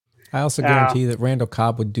receiver. I also guarantee that Randall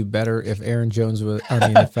Cobb would do better if Aaron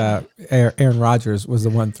Rodgers was the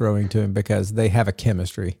one throwing to him, because they have a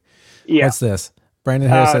chemistry. Yeah. What's this? Brandon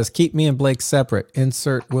Harris says, keep me and Blake separate.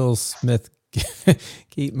 Insert Will Smith.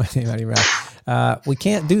 Keep my name out of your mouth. We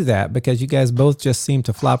can't do that because you guys both just seem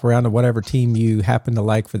to flop around to whatever team you happen to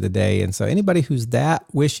like for the day. And so anybody who's that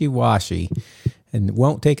wishy-washy and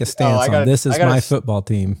won't take a stance on this is my football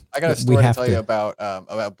team. I got a story to tell you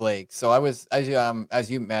about Blake. So I was, as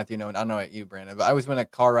you, Matthew, know, and I don't know about you, Brandon, but I was in a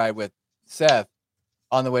car ride with Seth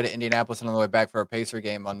on the way to Indianapolis and on the way back for a Pacer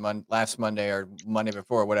game on last Monday or Monday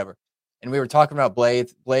before or whatever. And we were talking about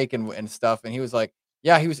Blake and stuff. And he was like,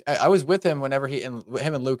 yeah, I was with him whenever him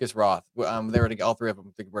and Lucas Roth, they were all three of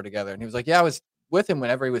them were together. And he was like, yeah, I was with him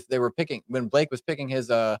whenever when Blake was picking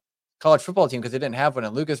his college football team, because they didn't have one.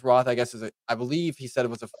 And Lucas Roth, I guess, I believe he said it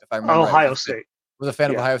was if I remember Ohio State. Was a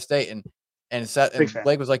fan of Ohio State. And Seth and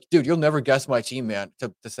Blake was like, dude, you'll never guess my team, man,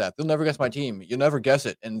 to Seth. You'll never guess my team. You'll never guess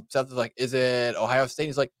it. And Seth was like, is it Ohio State?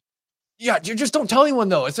 He's like, yeah, just don't tell anyone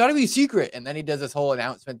though. It's got to be secret. And then he does this whole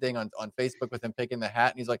announcement thing on Facebook with him picking the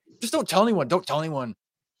hat, and he's like, just don't tell anyone. Don't tell anyone.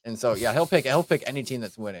 And so yeah, he'll pick any team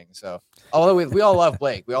that's winning. So although we all love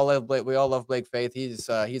Blake, we all love Blake Faith. He's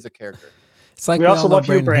a character. It's like we all love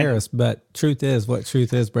Brandon Harris, but truth is,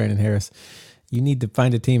 Brandon Harris. You need to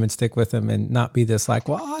find a team and stick with them, and not be this like,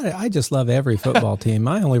 well, I just love every football team.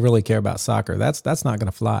 I only really care about soccer. That's not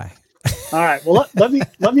going to fly. All right. Well, let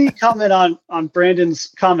me comment on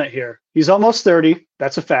Brandon's comment here. He's almost 30.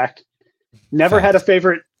 That's a fact. Never had a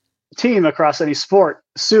favorite team across any sport.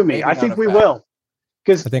 Sue me. I think we will.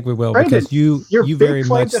 I think we will, Brandon, because you very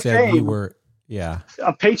much said you were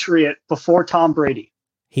a Patriot before Tom Brady.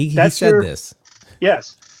 He said this.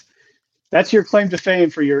 Yes. That's your claim to fame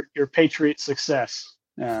for your Patriot success.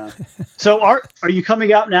 So are you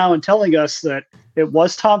coming out now and telling us that it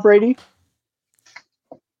was Tom Brady?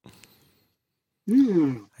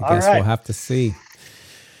 I guess we'll have to see.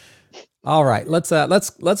 All right,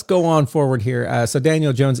 let's go on forward here. So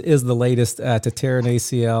Daniel Jones is the latest to tear an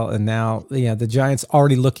ACL, and now the Giants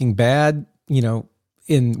already looking bad,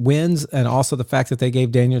 in wins, and also the fact that they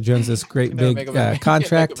gave Daniel Jones this great big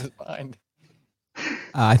contract.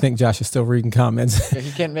 I think Josh is still reading comments.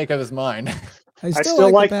 He can't make up his mind. I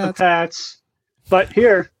still like the Pats, but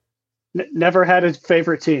here, never had a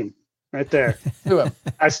favorite team. Right there.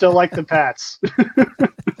 I still like the Pats.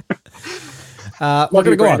 We're going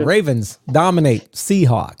to go on. Ravens dominate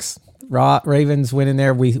Seahawks. Ravens went in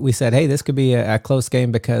there. We said, hey, this could be a close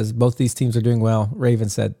game because both these teams are doing well.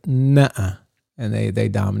 Ravens said, nuh-uh. And they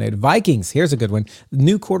dominated. Vikings, here's a good one.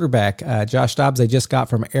 New quarterback, Josh Dobbs, they just got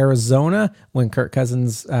from Arizona when Kirk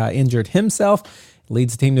Cousins injured himself.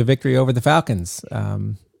 Leads the team to victory over the Falcons.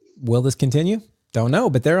 Will this continue? Don't know,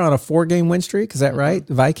 but they're on a 4-game win streak. Is that right?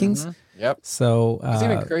 The Vikings? Mm-hmm. Yep. So what's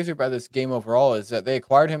even crazier about this game overall is that they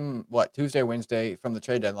acquired him, Tuesday, Wednesday from the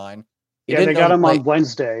trade deadline. They got him on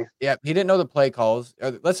Wednesday. Yeah, he didn't know the play calls.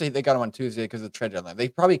 Or let's say they got him on Tuesday because of the trade deadline. They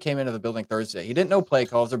probably came into the building Thursday. He didn't know play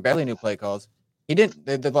calls or barely knew play calls. He didn't.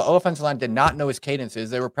 The offensive line did not know his cadences.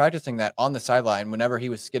 They were practicing that on the sideline whenever he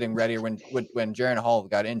was getting ready or when Jaron Hall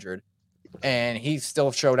got injured, and he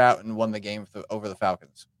still showed out and won the game over the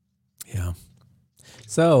Falcons. Yeah.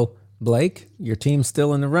 So, Blake, your team's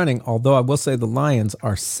still in the running, although I will say the Lions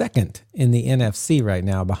are second in the NFC right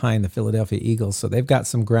now behind the Philadelphia Eagles, so they've got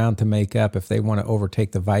some ground to make up if they want to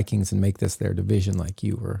overtake the Vikings and make this their division like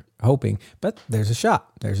you were hoping. But there's a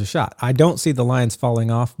shot. I don't see the Lions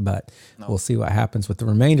falling off, but we'll see what happens with the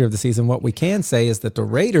remainder of the season. What we can say is that the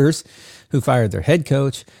Raiders, who fired their head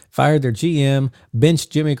coach, fired their GM,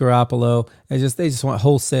 benched Jimmy Garoppolo, they just went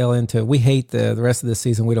wholesale into, we hate the rest of the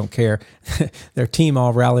season, we don't care. Their team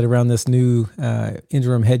all rallied around this new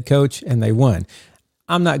interim head coach, and they won.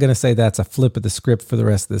 I'm not going to say that's a flip of the script for the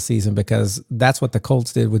rest of the season because that's what the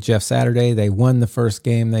Colts did with Jeff Saturday. They won the first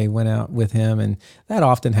game. They went out with him, and that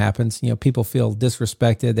often happens. People feel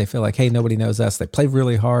disrespected. They feel like, hey, nobody knows us. They play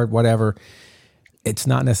really hard, whatever. It's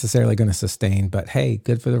not necessarily going to sustain, but hey,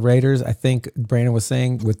 good for the Raiders. I think Brandon was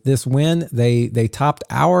saying with this win, they topped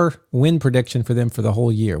our win prediction for them for the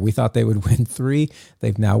whole year. We thought they would win 3.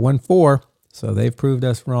 They've now won 4, so they've proved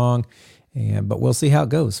us wrong. But we'll see how it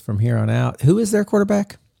goes from here on out. Who is their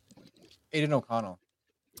quarterback? Aiden O'Connell.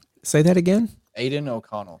 Say that again? Aiden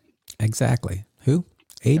O'Connell. Exactly. Who?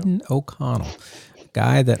 Aiden O'Connell.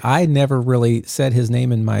 Guy that I never really said his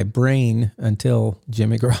name in my brain until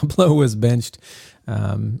Jimmy Garoppolo was benched.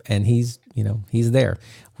 And he's there.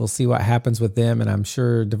 We'll see what happens with them. And I'm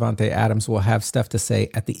sure Devontae Adams will have stuff to say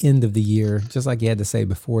at the end of the year, just like he had to say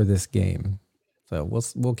before this game. So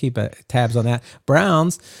we'll keep tabs on that.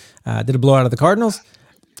 Browns did a blowout of the Cardinals.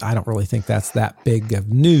 I don't really think that's that big of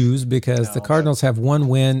news because the Cardinals have one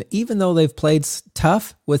win. Even though they've played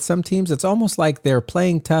tough with some teams, it's almost like they're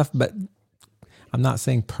playing tough, but I'm not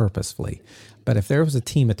saying purposefully. But if there was a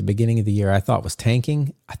team at the beginning of the year I thought was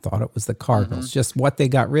tanking, I thought it was the Cardinals. Mm-hmm. Just what they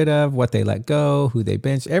got rid of, what they let go, who they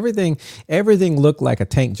benched, everything looked like a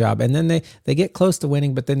tank job. And then they get close to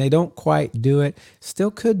winning, but then they don't quite do it.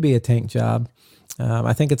 Still could be a tank job.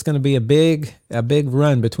 I think it's going to be a big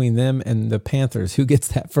run between them and the Panthers, who gets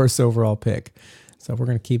that first overall pick. So we're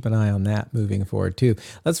going to keep an eye on that moving forward too.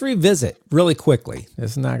 Let's revisit really quickly.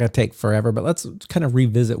 It's not going to take forever, but let's kind of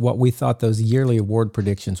revisit what we thought those yearly award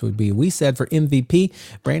predictions would be. We said for MVP,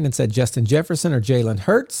 Brandon said Justin Jefferson or Jalen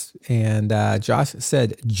Hurts, and Josh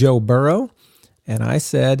said Joe Burrow, and I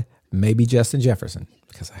said maybe Justin Jefferson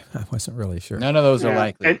because I wasn't really sure. None of those are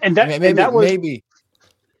likely.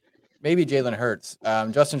 Maybe Jalen Hurts.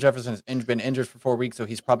 Justin Jefferson has been injured for 4 weeks, so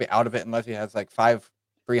he's probably out of it unless he has like 5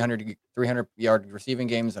 300-yard receiving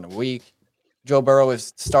games in a week. Joe Burrow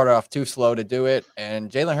has started off too slow to do it,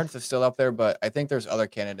 and Jalen Hurts is still up there, but I think there's other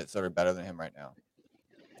candidates that are better than him right now.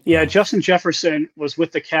 Yeah, Justin Jefferson was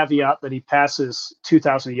with the caveat that he passes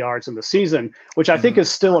 2,000 yards in the season, which I think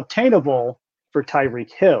is still obtainable for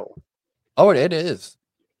Tyreek Hill. Oh, it is.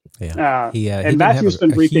 Yeah, he and didn't Matthew's have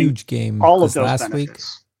been a reaping huge game all this of those last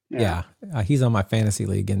benefits. week. Yeah, he's on my fantasy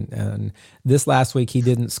league, and this last week he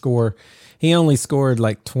didn't score. He only scored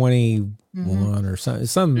like 21 or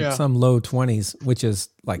some low 20s, which is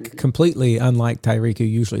like completely unlike Tyreek, who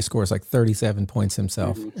usually scores like 37 points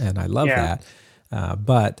himself, and I love that.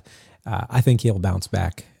 But I think he'll bounce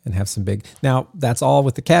back and have some big. Now that's all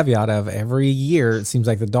with the caveat of every year it seems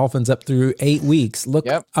like the Dolphins up through 8 weeks look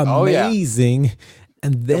amazing,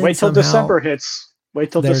 and then wait till December hits. Wait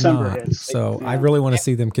till December hits. So I really want to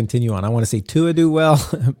see them continue on. I want to see Tua do well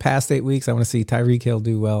past 8 weeks. I want to see Tyreek Hill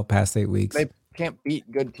do well past 8 weeks. They can't beat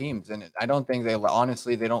good teams, and I don't think they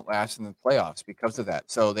don't last in the playoffs because of that.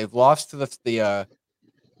 So they've lost to the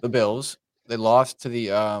Bills, they lost to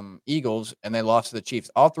the Eagles, and they lost to the Chiefs.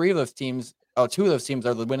 All three of those teams, two of those teams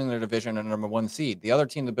are winning their division and number 1 seed. The other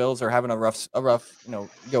team, the Bills, are having a rough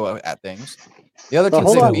go at things. The other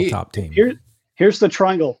team, top team. Here's the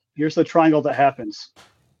triangle. Here's the triangle that happens.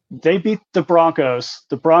 They beat the Broncos.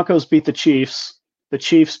 The Broncos beat the Chiefs. The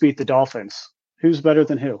Chiefs beat the Dolphins. Who's better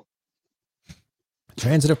than who?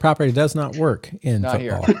 Transitive property does not work in football.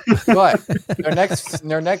 Here. But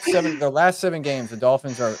their last 7 games, the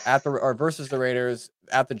Dolphins are versus the Raiders,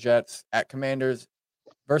 at the Jets, at Commanders,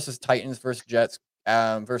 versus Titans, versus Jets,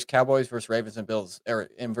 versus Cowboys, versus Ravens and Bills,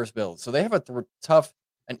 and versus Bills. So they have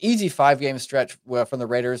an easy 5-game stretch from the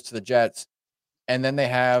Raiders to the Jets. And then they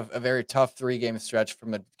have a very tough 3-game stretch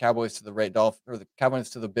from the Cowboys to the Cowboys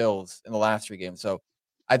to the Bills in the last 3 games. So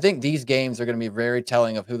I think these games are going to be very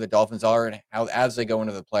telling of who the Dolphins are and how, as they go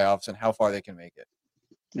into the playoffs, and how far they can make it.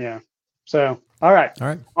 Yeah. So, all right.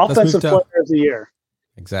 Offensive player of the year.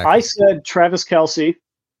 Exactly. I said Travis Kelce,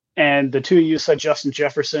 and the two of you said Justin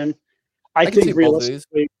Jefferson. I think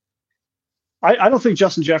realistically, I don't think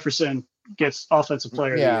Justin Jefferson gets offensive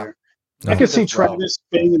player of the year. I can see Travis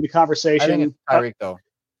being in the conversation. I think it's Tyreek, though.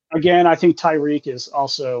 Again, I think Tyreek is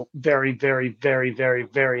also very, very, very, very,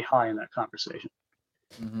 very high in that conversation.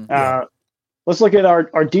 Let's look at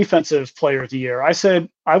our defensive player of the year.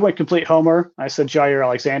 I went complete homer. I said Jair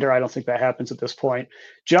Alexander. I don't think that happens at this point.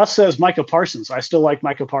 Just says Micah Parsons. I still like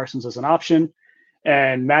Micah Parsons as an option.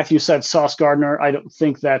 And Matthew said Sauce Gardner. I don't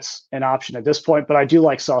think that's an option at this point, but I do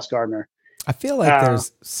like Sauce Gardner. I feel like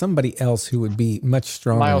there's somebody else who would be much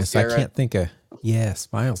stronger in this. I can't think of. Yes,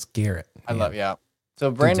 Myles Garrett. So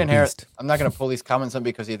Brandon Harris, I'm not going to pull these comments up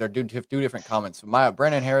because they're two different comments.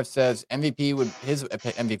 Brandon Harris says his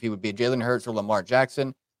MVP would be Jalen Hurts or Lamar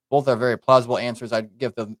Jackson. Both are very plausible answers. I'd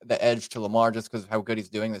give the edge to Lamar just because of how good he's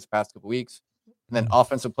doing this past couple weeks. And then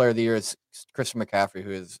offensive player of the year is Christian McCaffrey, who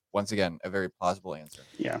is once again a very plausible answer.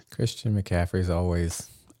 Yeah, Christian McCaffrey is always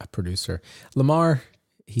a producer. Lamar,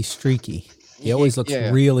 he's streaky. He always looks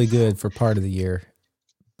really good for part of the year,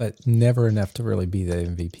 but never enough to really be the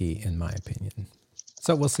MVP, in my opinion.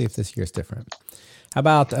 So we'll see if this year's different. How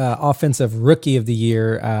about offensive rookie of the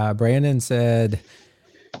year? Brandon said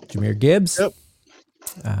Jahmyr Gibbs. Yep.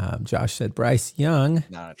 Josh said Bryce Young.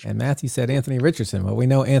 And Matthew said Anthony Richardson. Well, we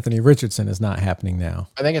know Anthony Richardson is not happening now.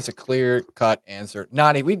 I think it's a clear-cut answer.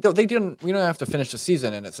 We don't have to finish the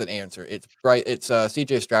season, and it's an answer. It's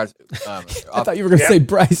CJ Stroud. I thought you were going to say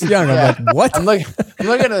Bryce Young. I'm like, what? I'm looking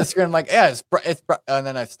at the screen. I'm like, it's and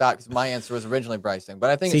then I stopped because my answer was originally Bryce Young, but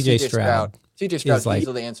I think it's CJ Stroud. CJ Stroud's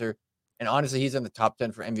easily the answer. And honestly, he's in the top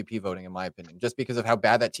 10 for MVP voting, in my opinion, just because of how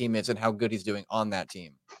bad that team is and how good he's doing on that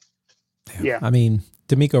team. Yeah. I mean,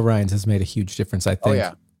 D'Amico Ryans has made a huge difference, I think. Oh,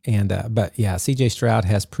 yeah. And, but yeah, CJ Stroud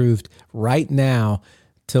has proved right now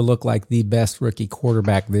to look like the best rookie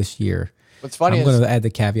quarterback this year. What's funny I'm going to add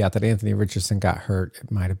the caveat that Anthony Richardson got hurt.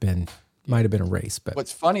 It might have been a race, but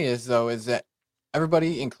what's funny is that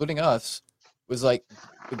everybody, including us, was like,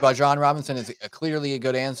 John Robinson is clearly a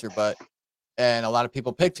good answer, and a lot of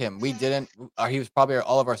people picked him. We didn't. He was probably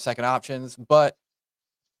all of our second options, but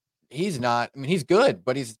he's not. I mean, he's good,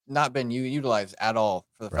 but he's not been utilized at all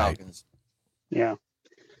for the Falcons. Yeah.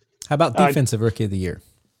 How about defensive rookie of the year?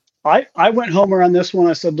 I went homer on this one.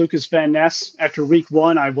 I said Lucas Van Ness. After week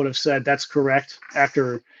 1, I would have said that's correct.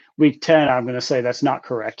 After week 10, I'm going to say that's not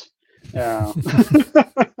correct.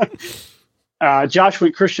 Josh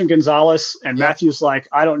went Christian Gonzalez, and Matthew's like,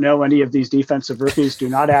 I don't know any of these defensive rookies. Do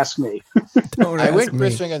not ask me. I went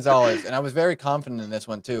Christian Gonzalez, and I was very confident in this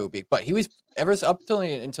one too. But he was until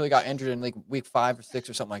he got injured in like week 5 or 6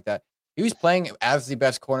 or something like that. He was playing as the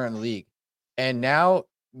best corner in the league, and now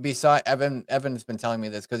beside Evan's been telling me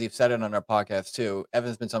this because he's said it on our podcast too.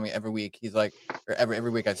 Evan's been telling me every week. He's like, or every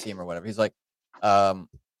week I see him or whatever. He's like,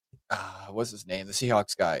 what's his name? The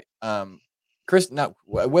Seahawks guy, not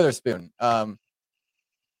Witherspoon.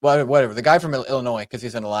 Whatever. The guy from Illinois, because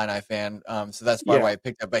he's an Illini fan. So that's probably why I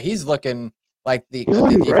picked up. But he's looking like the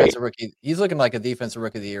defensive rookie. He's looking like a defensive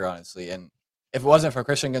rookie of the year, honestly. And if it wasn't for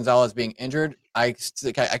Christian Gonzalez being injured, I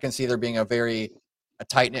can see there being a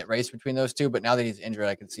tight knit race between those two. But now that he's injured,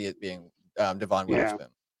 I can see it being Devon Witherspoon.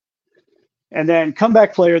 And then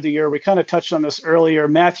comeback player of the year, we kind of touched on this earlier.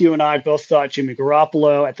 Matthew and I both thought Jimmy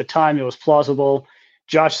Garoppolo. At the time, it was plausible.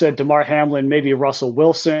 Josh said DeMar Hamlin, maybe Russell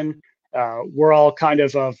Wilson. We're all kind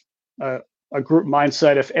of a group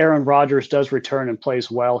mindset. If Aaron Rodgers does return and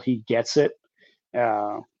plays well, he gets it.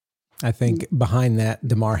 I think behind that,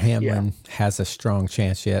 DeMar Hamlin has a strong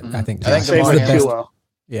chance yet. Mm-hmm. I think DeMar the best.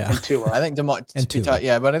 Yeah. And Tua. I think DeMar,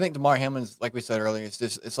 but I think DeMar Hamlin's, like we said earlier,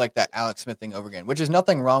 it's like that Alex Smith thing over again, which is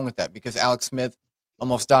nothing wrong with that because Alex Smith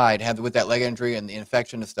almost died, had with that leg injury and the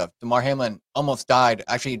infection and stuff. DeMar Hamlin almost died,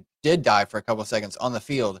 actually did die for a couple of seconds on the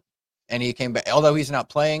field, and he came back. Although he's not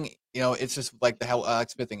playing, it's just like the hell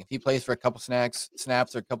Alex Smith thing. If he plays for a couple snaps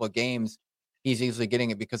or a couple of games, he's easily getting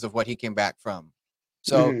it because of what he came back from.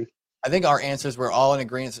 So I think our answers were all in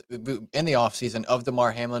agreement in the offseason of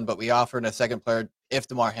DeMar Hamlin, but we offered a second player if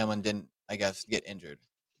DeMar Hamlin didn't, I guess, get injured.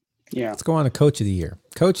 Yeah. Let's go on to Coach of the Year.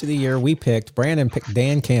 Coach of the Year, Brandon picked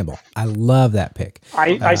Dan Campbell. I love that pick.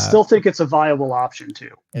 I still think it's a viable option,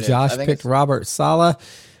 too. Josh picked Robert Saleh.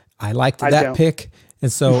 I liked that pick.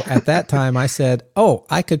 And so at that time, I said,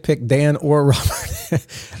 I could pick Dan or Robert.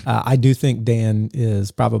 I do think Dan is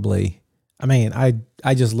probably...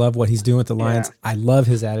 I just love what he's doing with the Lions. Yeah. I love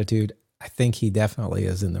his attitude. I think he definitely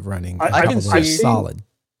is in the running. I can see solid.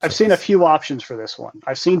 I've seen a few options for this one.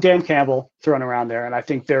 I've seen Dan Campbell thrown around there, and I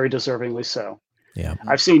think very deservingly so. Yeah.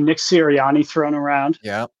 I've seen Nick Sirianni thrown around.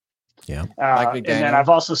 Yeah. Yeah. And then I've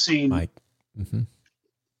also seen Mike. Mm-hmm.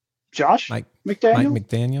 Josh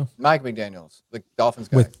McDaniel? Mike McDaniels, the Dolphins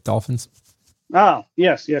guy. With Dolphins. Oh,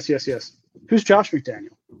 yes. Who's Josh McDaniel?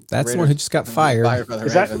 That's Raiders. The one who just got fired. By the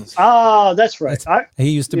Ravens. That's right.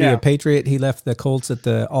 He used to be a Patriot. He left the Colts at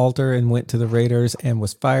the altar and went to the Raiders and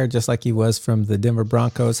was fired just like he was from the Denver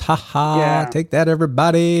Broncos. Ha ha! Yeah. Take that,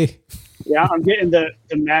 everybody. Yeah, I'm getting the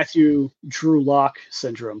Matthew Drew Lock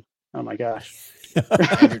syndrome. Oh my gosh.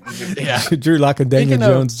 Drew Lock and Daniel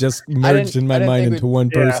Jones just merged in my mind into one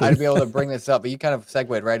person. I'd be able to bring this up, but you kind of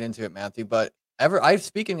segued right into it, Matthew. But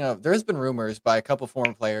speaking of, there's been rumors by a couple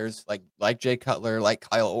former players like Jay Cutler, like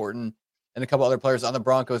Kyle Orton, and a couple other players on the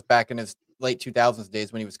Broncos back in his late 2000s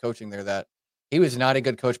days when he was coaching there that he was not a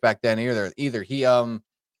good coach back then either. He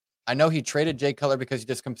I know he traded Jay Cutler because he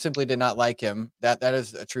just simply did not like him. That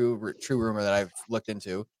is a true rumor that I've looked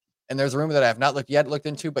into. And there's a rumor that I have not looked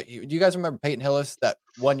into, but do you guys remember Peyton Hillis, that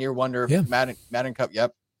 1 year wonder Madden Cup?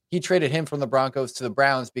 Yep. He traded him from the Broncos to the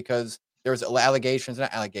Browns because there was not allegations, I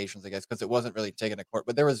guess, because it wasn't really taken to court,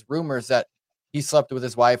 but there was rumors that he slept with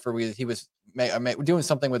his wife or he was doing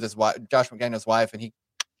something with his wife, Josh McDaniel's wife, and he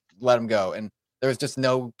let him go. And there was just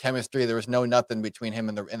no chemistry. There was no nothing between him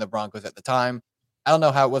and the Broncos at the time. I don't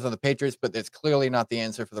know how it was on the Patriots, but it's clearly not the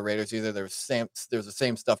answer for the Raiders either. There's the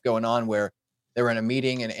same stuff going on where they were in a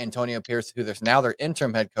meeting and Antonio Pierce, who there's now their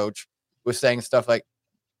interim head coach, was saying stuff like,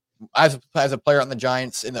 as a player on the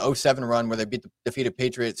Giants in the 2007 run where they defeated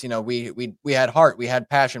Patriots, we had heart, we had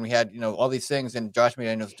passion, we had, all these things. And Josh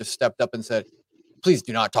McDaniels just stepped up and said, please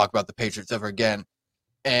do not talk about the Patriots ever again.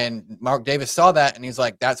 And Mark Davis saw that and he's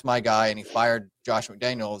like, that's my guy. And he fired Josh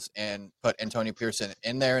McDaniels and put Antonio Pierce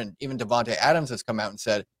in there. And even Devontae Adams has come out and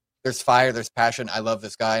said, there's fire, there's passion. I love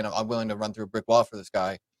this guy and I'm willing to run through a brick wall for this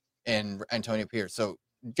guy. And Antonio Pierce. So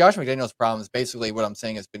Josh McDaniels' problem is basically what I'm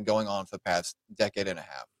saying has been going on for the past decade and a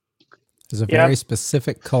half. There's a very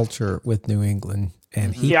specific culture with New England,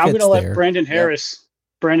 and he I'm going to let there. Brandon Harris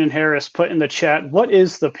put in the chat, what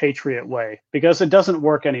is the Patriot way? Because it doesn't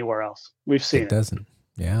work anywhere else. We've seen it. It doesn't.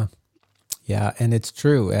 Yeah, and it's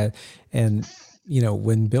true. And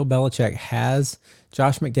when Bill Belichick has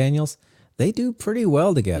Josh McDaniels, they do pretty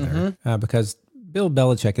well together because Bill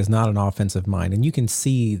Belichick is not an offensive mind, and you can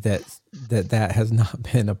see that has not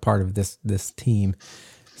been a part of this team.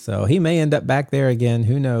 So he may end up back there again.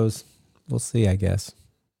 Who knows? We'll see, I guess.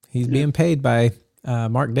 He's being paid by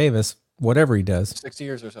Mark Davis, whatever he does. 6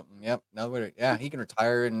 years or something. Yep. He can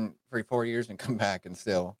retire in 3-4 years and come back and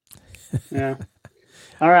still. Yeah.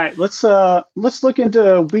 All right. Let's look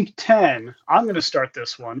into week 10. I'm going to start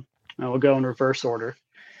this one. We'll go in reverse order.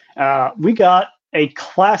 We got a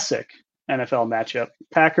classic NFL matchup,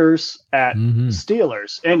 Packers at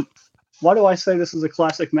Steelers. And why do I say this is a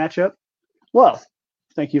classic matchup? Well,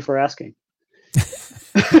 Thank you for asking.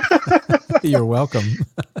 You're welcome.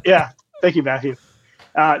 Yeah, thank you, Matthew.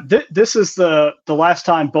 This is the last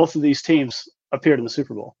time both of these teams appeared in the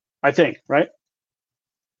Super Bowl, I think, right?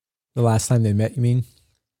 The last time they met, you mean?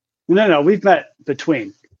 No, we've met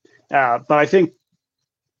between. But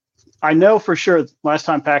I know for sure last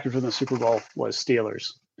time Packers were in the Super Bowl was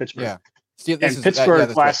Steelers, Pittsburgh. Yeah.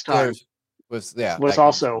 Pittsburgh last time was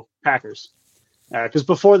also Packers. Because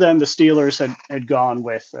before then, the Steelers had gone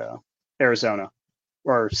with Arizona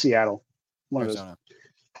or Seattle. One Arizona. of those.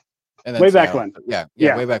 And then way back when. Yeah,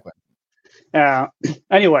 way back when.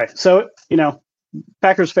 Anyway, so,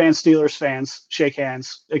 Packers fans, Steelers fans, shake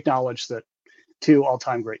hands, acknowledge that two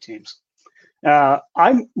all-time great teams.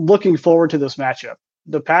 I'm looking forward to this matchup.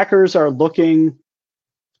 The Packers are looking,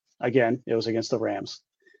 again, it was against the Rams,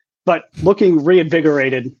 but looking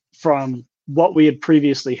reinvigorated from what we had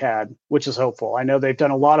previously had, which is hopeful. I know they've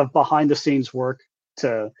done a lot of behind-the-scenes work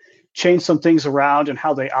to change some things around and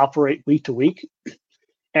how they operate week to week.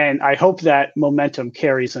 And I hope that momentum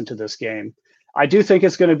carries into this game. I do think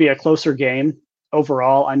it's going to be a closer game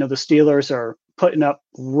overall. I know the Steelers are putting up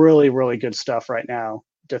really, really good stuff right now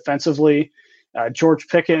defensively. George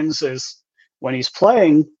Pickens is, when he's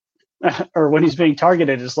playing or when he's being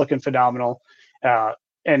targeted, is looking phenomenal.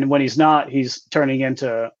 And when he's not, he's turning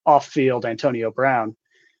into off-field Antonio Brown,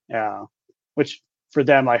 which for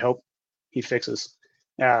them, I hope he fixes.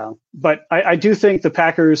 But I do think the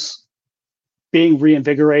Packers being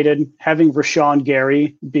reinvigorated, having Rashawn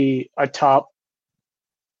Gary be a top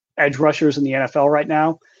edge rushers in the NFL right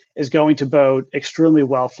now is going to bode extremely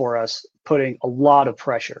well for us, putting a lot of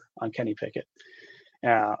pressure on Kenny Pickett.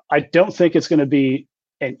 I don't think it's going to be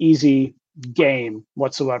an easy game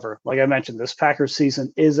whatsoever. Like I mentioned, this Packers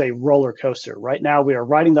season is a roller coaster. Right now, we are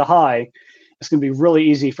riding the high. It's going to be really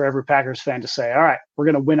easy for every Packers fan to say, all right, we're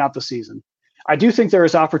going to win out the season. I do think there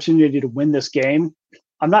is opportunity to win this game.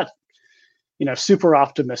 I'm not, super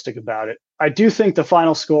optimistic about it. I do think the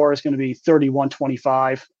final score is going to be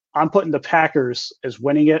 31-25. I'm putting the Packers as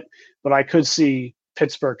winning it, but I could see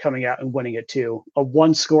Pittsburgh coming out and winning it too. A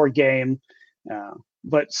one-score game,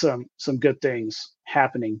 but some good things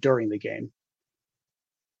happening during the game.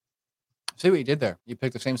 See what you did there. You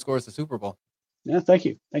picked the same score as the Super Bowl. Yeah, thank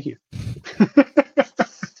you. How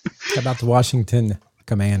about the Washington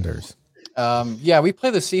Commanders? We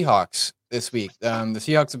play the Seahawks this week. The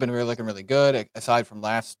Seahawks have been looking really good, aside from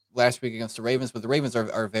last week against the Ravens, but the Ravens are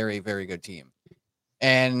a very, very good team.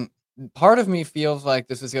 And part of me feels like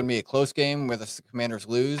this is going to be a close game where the Commanders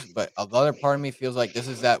lose, but another part of me feels like this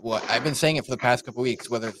is what I've been saying it for the past couple of weeks,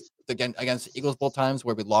 whether it's against the Eagles both times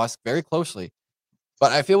where we lost very closely.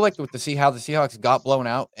 But I feel like to see how the Seahawks got blown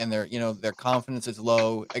out and their confidence is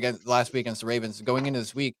low against last week against the Ravens going into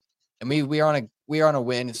this week, and we are on a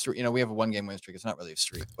win streak. We have a 1-game win streak. It's not really a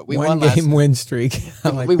streak, but we won win streak.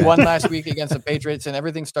 We won last week against the Patriots, and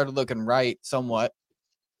everything started looking right somewhat.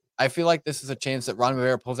 I feel like this is a chance that Ron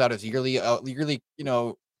Rivera pulls out his yearly,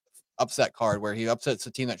 upset card where he upsets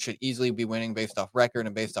a team that should easily be winning based off record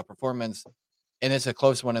and based off performance. And it's a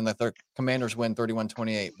close one, and the Commanders win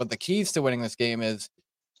 31-28. But the keys to winning this game is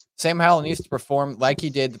Sam Howell needs to perform like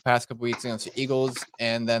he did the past couple weeks against the Eagles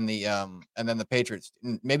and then the Patriots.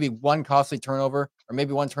 Maybe one costly turnover, or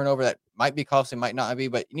maybe one turnover that might be costly, might not be,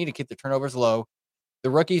 but you need to keep the turnovers low. The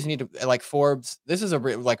rookies need to, like Forbes. This is a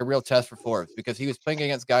real test for Forbes because he was playing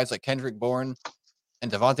against guys like Kendrick Bourne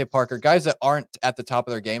and Devontae Parker, guys that aren't at the top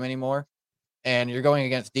of their game anymore. And you're going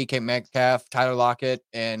against DK Metcalf, Tyler Lockett,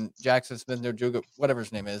 and Jackson Smith-Njigba, whatever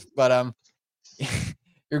his name is. But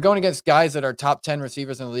you're going against guys that are top 10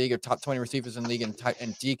 receivers in the league or top 20 receivers in the league, and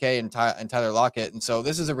DK and Tyler Lockett. And so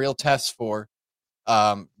this is a real test for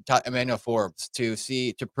Emmanuel Forbes to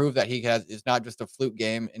prove that he is not just a fluke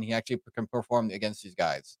game and he actually can perform against these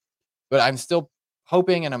guys. But I'm still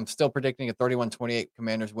hoping and I'm still predicting a 31-28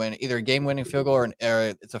 Commanders win, either a game-winning field goal or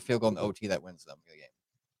it's a field goal in OT that wins them the game.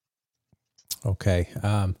 Okay.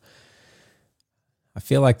 I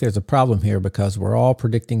feel like there's a problem here because we're all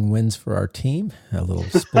predicting wins for our team. A little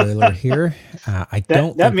spoiler here.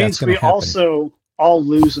 That means we also all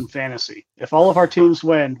lose in fantasy. If all of our teams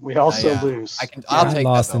win, we also lose. I'll take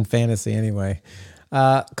lost in fantasy anyway.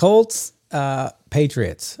 Colts,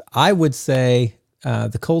 Patriots. I would say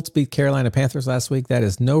the Colts beat Carolina Panthers last week. That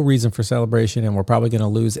is no reason for celebration, and we're probably going to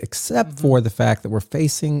lose, except for the fact that we're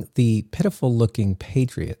facing the pitiful-looking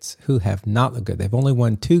Patriots, who have not looked good. They've only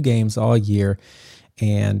won 2 games all year,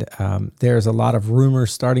 and there's a lot of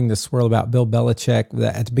rumors starting to swirl about Bill Belichick.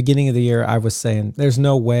 At the beginning of the year, I was saying there's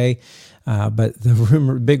no way, but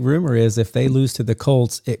the big rumor is if they lose to the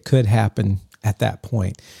Colts, it could happen at that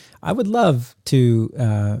point. I would love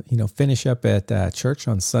to, finish up at church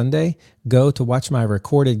on Sunday, go to watch my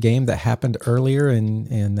recorded game that happened earlier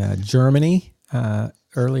in Germany,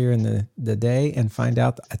 earlier in the day, and find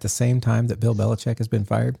out at the same time that Bill Belichick has been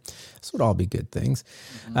fired. This would all be good things.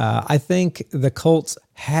 I think the Colts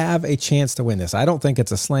have a chance to win this. I don't think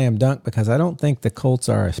it's a slam dunk because I don't think the Colts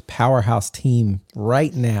are a powerhouse team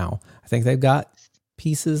right now. I think they've got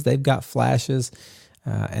pieces, they've got flashes,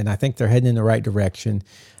 and I think they're heading in the right direction.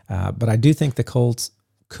 But I do think the Colts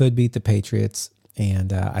could beat the Patriots,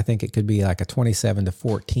 and I think it could be like a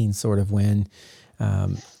 27-14 sort of win.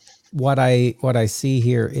 What I see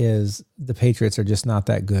here is the Patriots are just not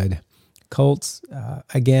that good. Colts,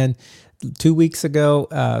 again, 2 weeks ago,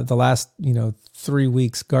 the last 3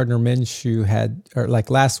 weeks, Gardner Minshew had, or like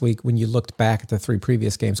last week when you looked back at the 3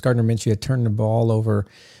 previous games, Gardner Minshew had turned the ball over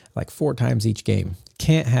like 4 times each game.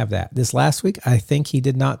 Can't have that. This last week, I think he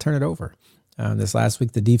did not turn it over. This last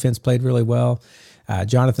week, the defense played really well.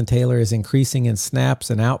 Jonathan Taylor is increasing in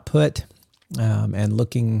snaps and output, and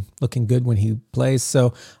looking good when he plays.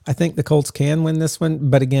 So I think the Colts can win this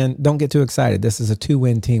one. But again, don't get too excited. This is a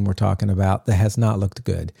 2-win team we're talking about that has not looked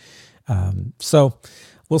good. So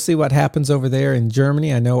we'll see what happens over there in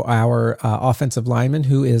Germany. I know our offensive lineman,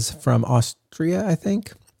 who is from Austria, I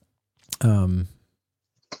think,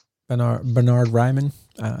 Bernard Ryman,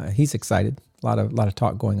 he's excited. A lot of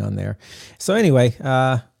talk going on there. So anyway,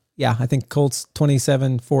 I think Colts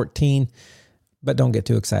 27-14, but don't get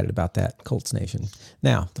too excited about that, Colts Nation.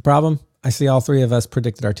 Now, the problem, I see all 3 of us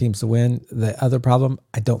predicted our teams to win. The other problem,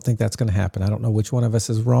 I don't think that's going to happen. I don't know which one of us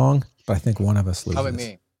is wrong, but I think one of us loses. Probably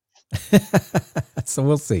me. So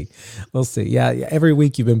we'll see. Yeah, every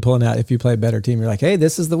week you've been pulling out, if you play a better team, you're like, hey,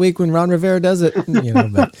 this is the week when Ron Rivera does it.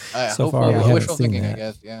 But so far we haven't seen that. I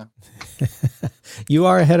guess, yeah. You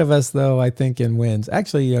are ahead of us, though, I think, in wins.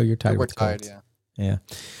 Actually, you're tied with the Colts. Yeah.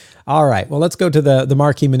 All right. Well, let's go to the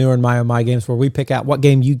marquee manure and my games, where we pick out what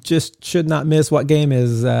game you just should not miss, what game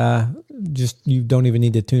is just you don't even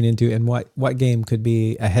need to tune into, and what game could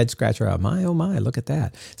be a head scratcher. Oh my, look at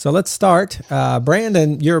that. So let's start.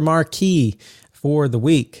 Brandon, your marquee for the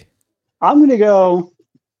week. I'm going to go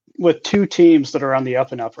with 2 teams that are on the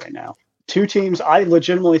up and up right now. 2 teams I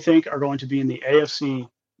legitimately think are going to be in the AFC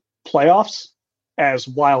playoffs as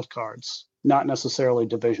wild cards, not necessarily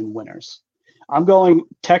division winners. I'm going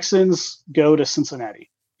Texans go to Cincinnati,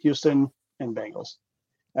 Houston, and Bengals.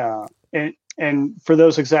 And for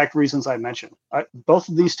those exact reasons I mentioned, both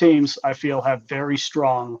of these teams I feel have very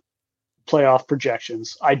strong playoff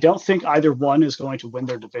projections. I don't think either one is going to win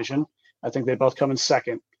their division. I think they both come in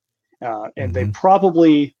second, and they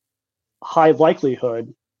probably, high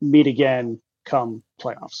likelihood, meet again come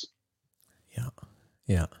playoffs.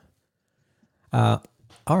 Yeah.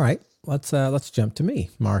 All right, let's jump to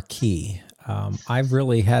me, marquee. I've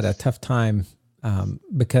really had a tough time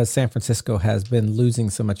because San Francisco has been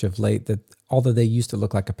losing so much of late that although they used to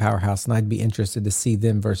look like a powerhouse, and I'd be interested to see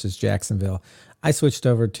them versus Jacksonville, I switched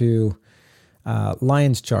over to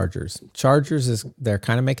Lions Chargers. They're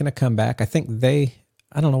kind of making a comeback. I think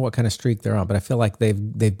I don't know what kind of streak they're on, but I feel like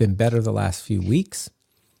they've been better the last few weeks.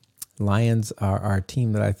 Lions are a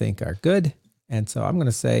team that I think are good. And so I'm going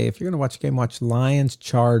to say, if you're going to watch a game, watch Lions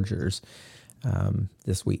Chargers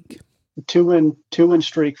this week. 2-win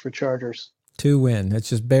streak for Chargers. 2-win. It's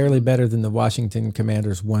just barely better than the Washington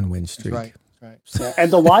Commanders 1-win streak. That's right. So,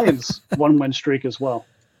 and the Lions 1-win streak as well.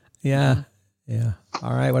 Yeah.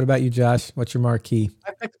 All right. What about you, Josh? What's your marquee?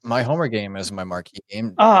 I picked my Homer game as my marquee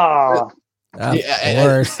game. Of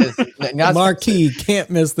course. Marquee, can't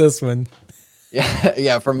miss this one.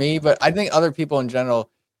 Yeah, for me, but I think other people in general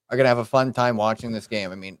are going to have a fun time watching this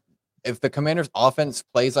game. I mean, if the Commanders offense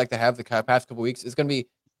plays like they have the past couple weeks, it's going to be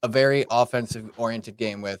a very offensive-oriented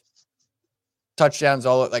game with touchdowns,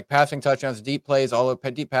 passing touchdowns, deep plays,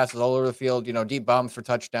 deep passes all over the field, deep bombs for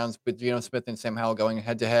touchdowns with Smith and Sam Howell going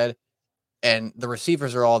head-to-head. And the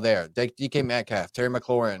receivers are all there. DK Metcalf, Terry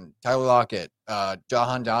McLaurin, Tyler Lockett,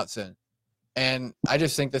 Jahan Dotson. And I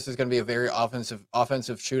just think this is going to be a very offensive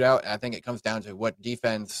shootout. And I think it comes down to what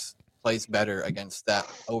defense plays better against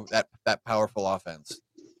that powerful offense.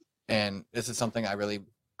 And this is something I really,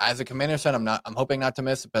 as a Commanders fan, I'm hoping not to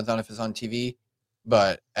miss. Depends on if it's on TV.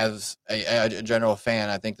 But as a general fan,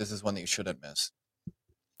 I think this is one that you shouldn't miss.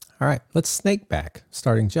 All right, let's snake back.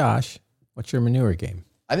 Starting Josh, what's your manure game?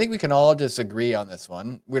 I think we can all disagree on this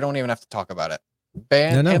one. We don't even have to talk about it.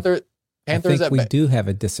 Panthers. I think we do have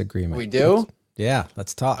a disagreement. We do? Yeah,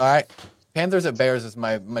 let's talk. All right. Panthers at Bears is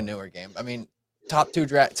my manure game. I mean, top three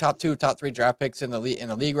draft picks in the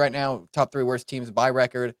league right now. Top 3 worst teams by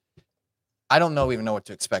record. I don't even know what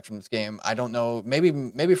to expect from this game. I don't know.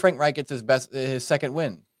 Maybe Frank Reich gets his second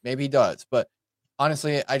win. Maybe he does, but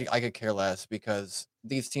honestly, I could care less because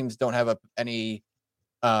these teams don't have any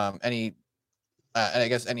I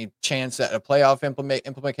guess any chance at a playoff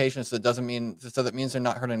implication. So that means they're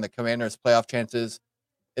not hurting the Commanders' playoff chances.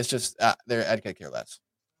 It's just I could care less.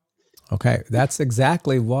 Okay, that's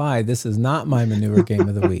exactly why this is not my manure game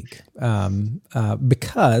of the week.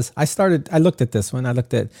 Because I looked at this one. I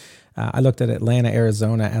looked at Atlanta,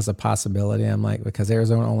 Arizona as a possibility. I'm like, because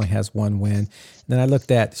Arizona only has one win. Then I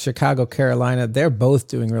looked at Chicago, Carolina. They're both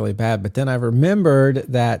doing really bad. But then I remembered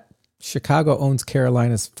that Chicago owns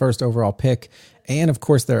Carolina's first overall pick and, of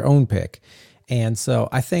course, their own pick. And so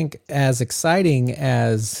I think as exciting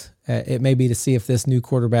as it may be to see if this new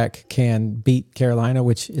quarterback can beat Carolina,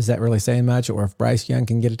 which is that really saying much? Or if Bryce Young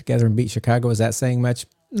can get it together and beat Chicago, is that saying much?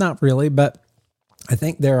 Not really, but I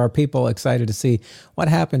think there are people excited to see what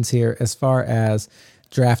happens here as far as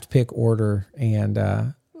draft pick order and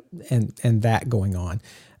that going on.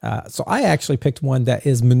 So I actually picked one that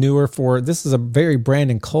is manure this is a very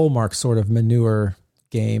Brandon Colmark sort of manure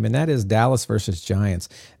game, and that is Dallas versus Giants.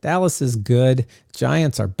 Dallas is good.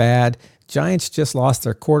 Giants are bad. Giants just lost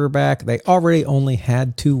their quarterback. They already only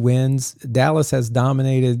had 2 wins. Dallas has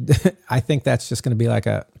dominated. I think that's just going to be like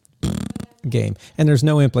a game. And there's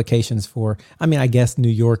no implications I guess New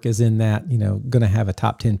York is in that, going to have a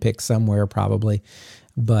top 10 pick somewhere probably.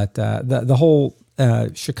 But the whole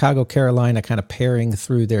Chicago, Carolina kind of pairing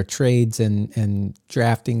through their trades and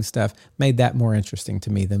drafting stuff made that more interesting to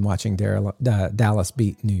me than watching Dallas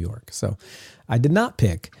beat New York. So I did not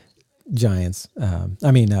pick Bears,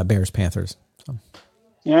 Panthers. So.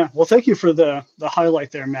 Yeah, well, thank you for the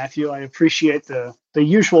highlight there, Matthew. I appreciate the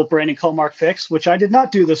usual Brandon Colmark fix, which I did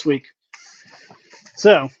not do this week.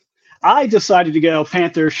 So I decided to go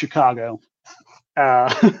Panthers, Chicago,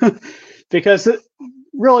 because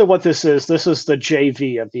really what this is the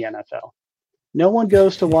JV of the NFL. No one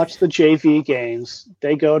goes to watch the JV games.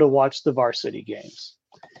 They go to watch the varsity games.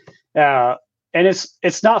 And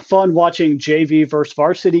it's not fun watching JV versus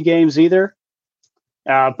varsity games either.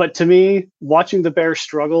 But to me, watching the Bears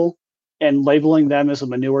struggle and labeling them as a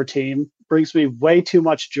manure team brings me way too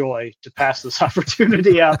much joy to pass this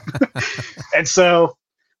opportunity up. And so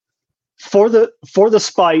for the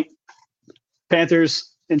spite,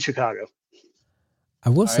 Panthers in Chicago. I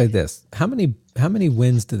will say this. How many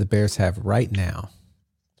wins do the Bears have right now?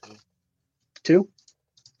 2,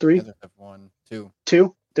 3. Have 1, 2.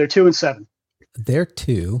 2. They're 2-7. They're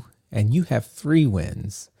 2, and you have 3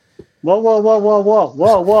 wins. Whoa.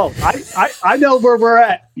 I know where we're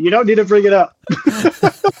at. You don't need to bring it up.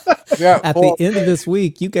 At the end of this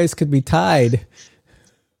week, you guys could be tied.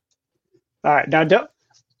 All right. Now,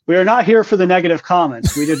 we are not here for the negative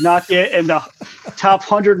comments. We did not get in the top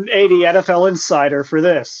 180 NFL Insider for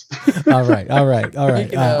this. All right. I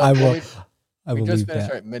will. We just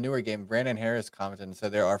finished our manure game. Brandon Harris commented and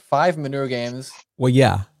said there are 5 manure games. Well,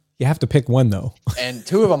 yeah. You have to pick one, though. And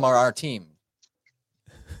 2 of them are our team.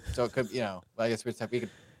 So it could, I guess we could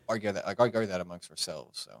argue that amongst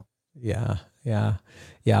ourselves. So yeah,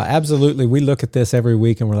 absolutely. We look at this every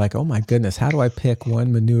week and we're like, oh my goodness, how do I pick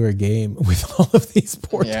one manure game with all of these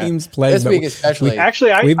poor teams playing? This week especially.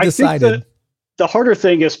 We've decided. Think the harder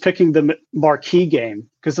thing is picking the marquee game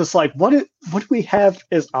because it's like, what do we have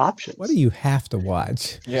as options? What do you have to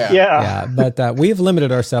watch? Yeah. But we have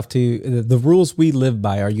limited ourselves to the rules we live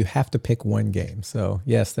by are you have to pick one game. So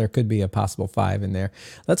yes, there could be a possible 5 in there.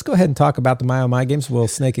 Let's go ahead and talk about the My Oh My games. We'll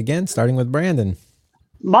snake again, starting with Brandon.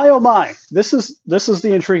 My Oh My. This is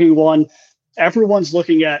the intriguing one. Everyone's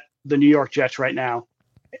looking at the New York Jets right now.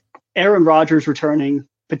 Aaron Rodgers returning.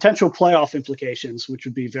 Potential playoff implications, which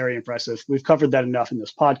would be very impressive. We've covered that enough in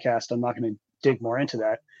this podcast. I'm not going to dig more into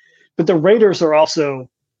that. But the Raiders are also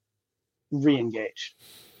re-engaged.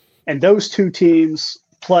 And those 2 teams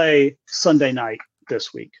play Sunday night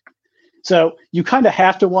this week. So you kind of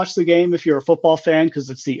have to watch the game if you're a football fan because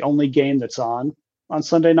it's the only game that's on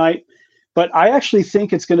Sunday night. But I actually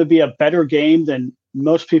think it's going to be a better game than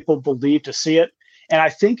most people believe to see it. And I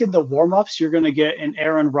think in the warm-ups, you're going to get an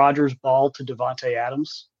Aaron Rodgers ball to Davante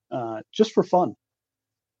Adams just for fun.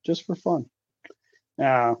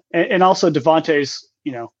 And also Davante's,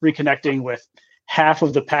 reconnecting with half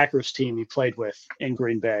of the Packers team he played with in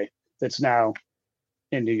Green Bay that's now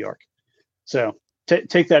in New York. So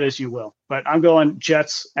take that as you will. But I'm going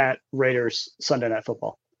Jets at Raiders Sunday Night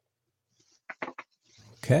Football.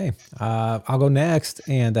 Okay, I'll go next.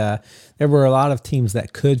 And there were a lot of teams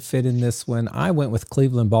that could fit in this one. I went with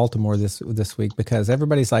Cleveland, Baltimore this week because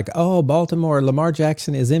everybody's like, oh, Baltimore, Lamar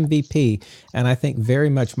Jackson is MVP. And I think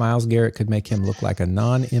very much Myles Garrett could make him look like a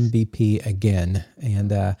non-MVP again.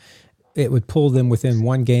 And it would pull them within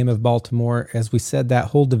one game of Baltimore. As we said, that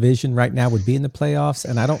whole division right now would be in the playoffs,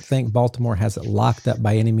 and I don't think Baltimore has it locked up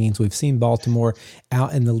by any means. We've seen Baltimore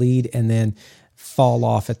out in the lead and then fall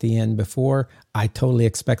off at the end before. I totally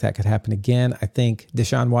expect that could happen again. I think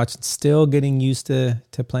Deshaun Watson's still getting used to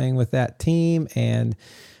playing with that team, and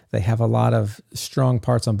they have a lot of strong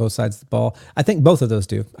parts on both sides of the ball. I think both of those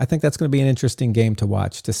do. I think that's going to be an interesting game to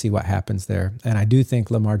watch to see what happens there. And I do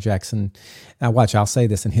think Lamar Jackson, now watch, I'll say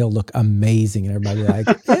this and he'll look amazing and everybody like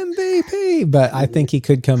MVP, but I think he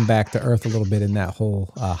could come back to earth a little bit in that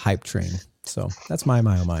whole hype train. So that's my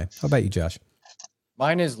oh my. How about you, Josh?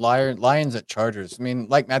 Mine is Lions at Chargers. I mean,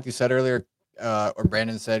 like Matthew said earlier, or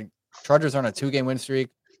Brandon said, Chargers are on a 2-game win streak,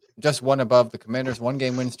 just one above the Commanders'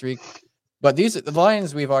 1-game win streak. But the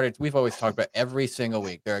Lions we've always talked about every single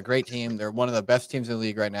week. They're a great team. They're one of the best teams in the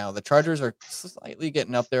league right now. The Chargers are slightly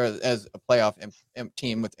getting up there as a playoff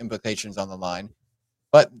team with implications on the line.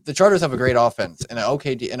 But the Chargers have a great offense and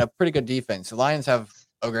and a pretty good defense. The Lions have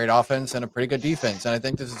a great offense and a pretty good defense. And I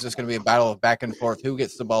think this is just going to be a battle of back and forth, who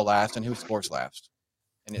gets the ball last and who scores last.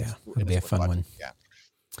 And it'll be a fun one. Yeah.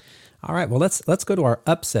 All right, well, let's go to our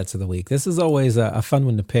upsets of the week. This is always a fun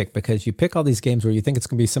one to pick because you pick all these games where you think it's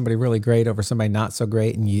going to be somebody really great over somebody not so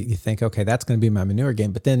great, and you think, okay, that's going to be my manure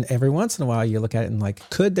game. But then every once in a while you look at it and like,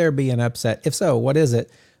 could there be an upset? If so, what is it?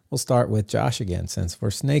 We'll start with Josh again since we're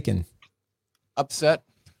snaking. Upset,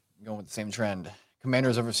 I'm going with the same trend.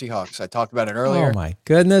 Commanders over Seahawks. I talked about it earlier. Oh, my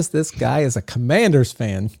goodness, this guy is a Commanders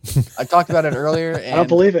fan. I talked about it earlier. And I don't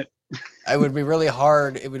believe it. It would be really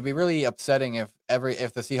hard. It would be really upsetting if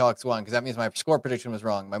the Seahawks won, because that means my score prediction was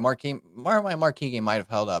wrong. My marquee game might have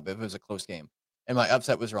held up if it was a close game, and my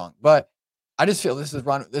upset was wrong. But I just feel this is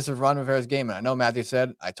Ron Rivera's game, and I know Matthew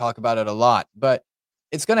said I talk about it a lot, but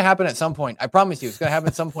it's going to happen at some point. I promise you, it's going to happen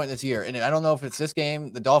at some point this year. And I don't know if it's this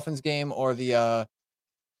game, the Dolphins game, or the I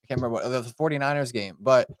can't remember the 49ers game,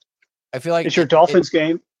 but I feel like it's your Dolphins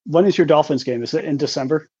game. When is your Dolphins game? Is it in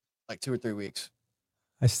December? Like 2 or 3 weeks.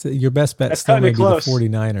 Your best bet still may be the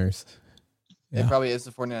 49ers. Yeah. It probably is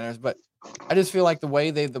the 49ers, but I just feel like the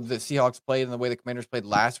way the Seahawks played and the way the Commanders played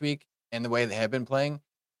last week and the way they have been playing,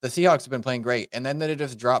 the Seahawks have been playing great. And then they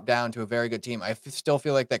just dropped down to a very good team. I still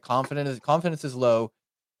feel like that confidence is low,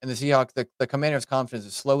 and the Seahawks, the Commanders' confidence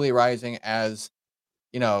is slowly rising as,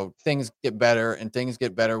 things get better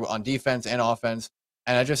on defense and offense.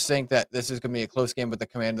 And I just think that this is going to be a close game, but the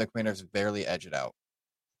Commanders barely edge it out.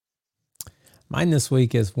 Mine this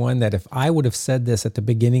week is one that if I would have said this at the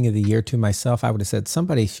beginning of the year to myself, I would have said,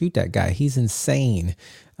 somebody shoot that guy. He's insane.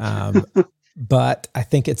 But I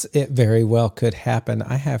think it very well could happen.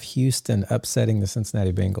 I have Houston upsetting the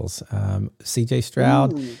Cincinnati Bengals. CJ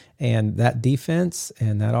Stroud and that defense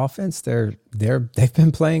and that offense, they've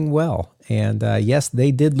been playing well. And yes,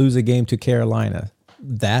 they did lose a game to Carolina.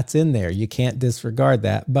 That's in there. You can't disregard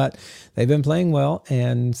that. But they've been playing well.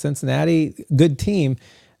 And Cincinnati, good team.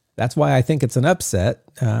 That's why I think it's an upset.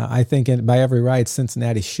 I think by every right,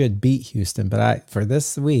 Cincinnati should beat Houston. But for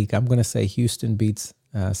this week, I'm going to say Houston beats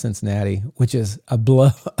Cincinnati, which is a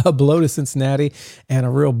blow to Cincinnati and a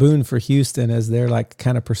real boon for Houston as they're like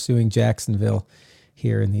kind of pursuing Jacksonville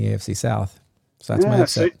here in the AFC South. So that's my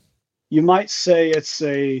upset. So you might say it's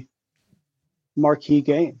a marquee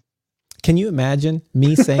game. Can you imagine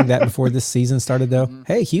me saying that before this season started, though?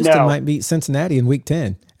 Hey, Houston might beat Cincinnati in week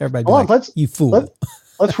 10. Everybody be like, you fool.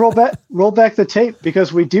 Let's roll back the tape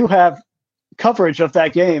because we do have coverage of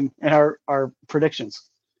that game in our predictions.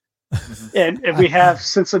 And we have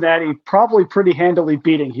Cincinnati probably pretty handily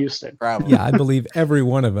beating Houston. Probably. Yeah, I believe every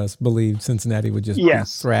one of us believed Cincinnati would just be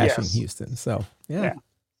thrashing Houston. So, yeah.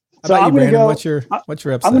 So I'm going to go. What's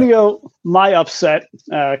your upset? I'm going to go my upset,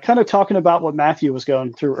 kind of talking about what Matthew was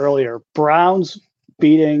going through earlier. Browns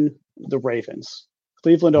beating the Ravens.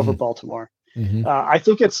 Cleveland over Baltimore. Mm-hmm. I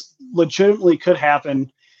think it's legitimately could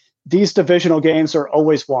happen. These divisional games are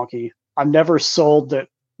always wonky. I'm never sold that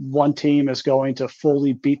one team is going to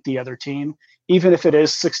fully beat the other team, even if it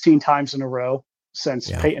is 16 times in a row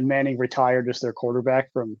since Peyton Manning retired as their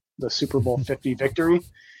quarterback from the Super Bowl 50 victory.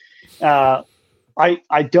 I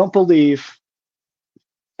don't believe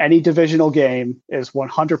any divisional game is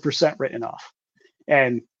 100% written off.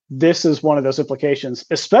 And this is one of those implications,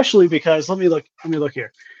 especially because let me look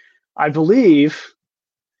here. I believe,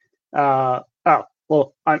 I'm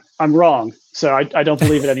wrong. So I don't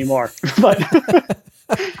believe it anymore, but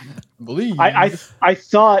I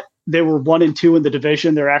thought they were 1-2 in the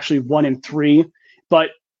division. They're actually 1-3,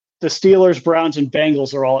 but the Steelers, Browns, and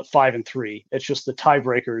Bengals are all at 5-3. It's just the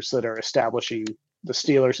tiebreakers that are establishing the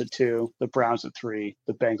Steelers at 2, the Browns at 3,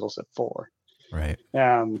 the Bengals at 4. Right.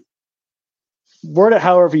 Word it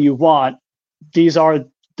however you want. These are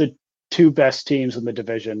two best teams in the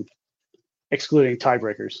division, excluding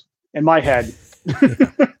tiebreakers. In my head.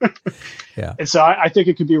 Yeah. And so I think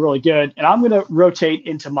it could be really good. And I'm going to rotate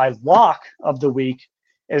into my lock of the week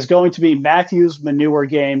is going to be Matthew's manure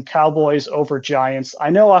game, Cowboys over Giants. I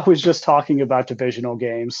know I was just talking about divisional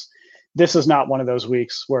games. This is not one of those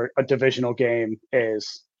weeks where a divisional game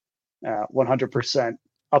is 100%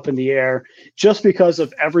 up in the air. Just because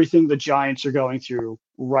of everything the Giants are going through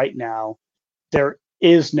right now, there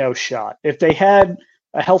is no shot. If they had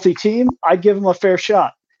a healthy team, I'd give them a fair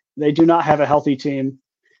shot. They do not have a healthy team.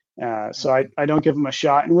 So I don't give them a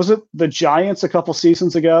shot. And was it the Giants a couple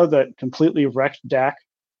seasons ago that completely wrecked Dak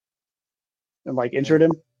and like injured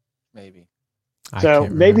him? Maybe. So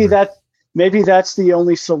maybe that's the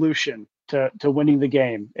only solution to winning the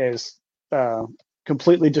game is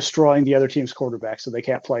completely destroying the other team's quarterback so they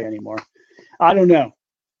can't play anymore. I don't know.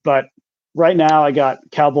 But right now I got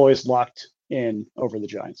Cowboys locked in over the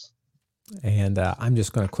Giants. And I'm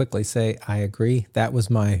just going to quickly say I agree. That was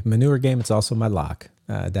my manure game. It's also my lock.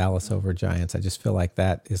 Dallas over Giants. I just feel like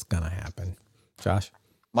that is going to happen. Josh?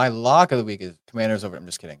 My lock of the week is Commanders over. I'm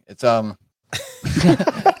just kidding. It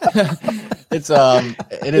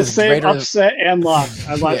is Raiders. Upset and lock.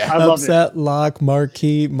 I love upset, lock,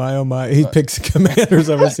 marquee, my. He picks Commanders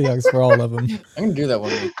over Seahawks for all of them. I'm going to do that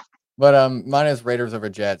one week. But mine is Raiders over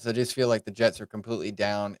Jets. I just feel like the Jets are completely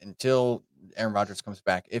down until Aaron Rodgers comes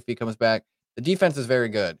back. If he comes back, the defense is very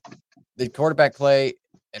good. The quarterback play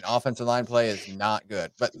and offensive line play is not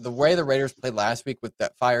good. But the way the Raiders played last week with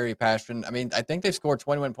that fiery passion, I mean, I think they scored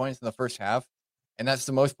 21 points in the first half, and that's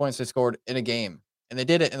the most points they scored in a game. And they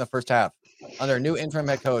did it in the first half. Under a new interim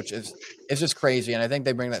head coach, it's just crazy. And I think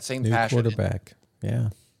they bring that same passion. Quarterback, yeah.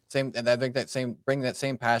 And I think bring that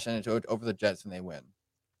same passion into over the Jets, and they win.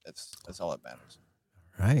 That's all that matters.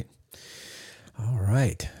 All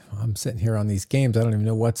right. I'm sitting here on these games. I don't even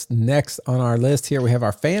know what's next on our list here. We have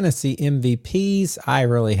our fantasy MVPs. I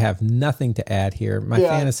really have nothing to add here. My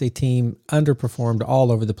fantasy team underperformed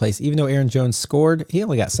all over the place. Even though Aaron Jones scored, he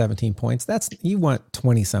only got 17 points. You want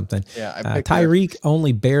 20-something. Yeah, Tyreek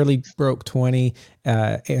only barely broke 20.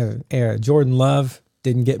 Jordan Love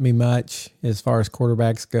didn't get me much as far as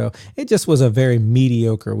quarterbacks go. It just was a very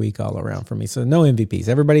mediocre week all around for me. So no MVPs.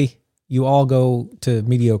 Everybody, you all go to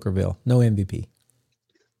Mediocreville. No MVP.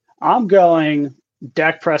 I'm going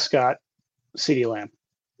Dak Prescott, CeeDee Lamb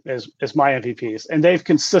as my MVPs. And they've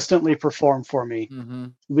consistently performed for me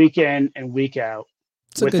week in and week out.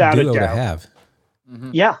 It's without a good duo to have.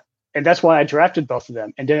 Yeah. And that's why I drafted both of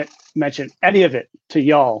them and didn't mention any of it to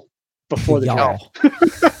y'all before the draft.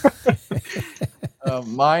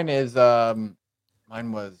 Mine was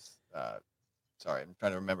sorry, I'm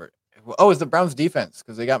trying to remember. Oh, it's the Browns defense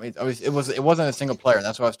because they got me. It wasn't a single player, and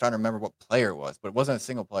that's why I was trying to remember what player it was, but it wasn't a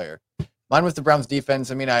single player. Mine was the Browns defense.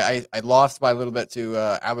 I mean, I lost by a little bit to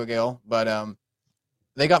Abigail, but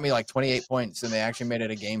they got me like 28 points, and they actually made it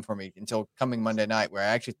a game for me until coming Monday night, where I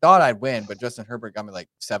actually thought I'd win, but Justin Herbert got me like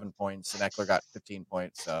 7 points, and Eckler got 15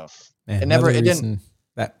 points. So it didn't.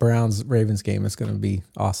 That Browns Ravens game is going to be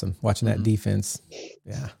awesome. Watching that defense,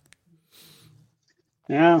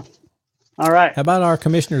 yeah. All right. How about our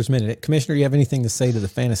Commissioner's Minute? Commissioner, do you have anything to say to the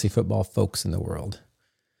fantasy football folks in the world?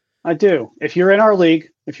 I do. If you're in our league,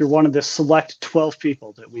 if you're one of the select 12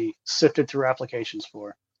 people that we sifted through applications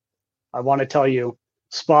for, I want to tell you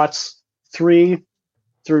spots 3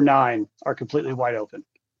 through 9 are completely wide open.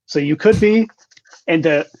 So you could be in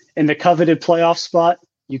the coveted playoff spot.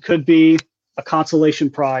 You could be a consolation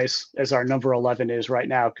prize, as our number 11 is right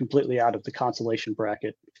now, completely out of the consolation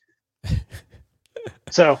bracket.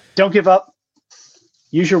 So don't give up.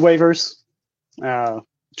 Use your waivers.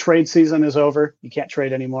 Trade season is over. You can't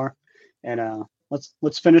trade anymore. And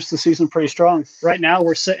let's finish the season pretty strong. Right now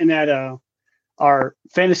we're sitting at our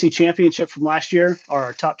fantasy championship from last year are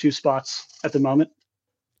our top 2 spots at the moment.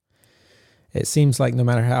 It seems like no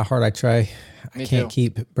matter how hard I try, I can't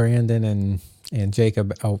keep Brandon and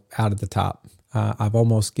Jacob out at the top. I've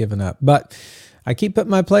almost given up, but I keep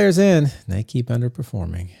putting my players in. And they keep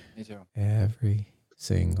underperforming. Me too. Every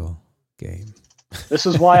single game. This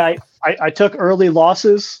is why I took early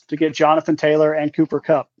losses to get Jonathan Taylor and Cooper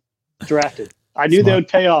Kupp drafted. I knew they would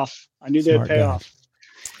pay off.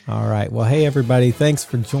 All right. Well, hey, everybody. Thanks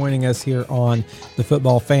for joining us here on the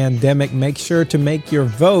Football Fandemic. Make sure to make your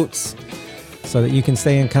votes so that you can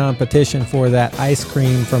stay in competition for that ice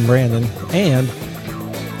cream from Brandon. And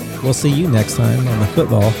we'll see you next time on the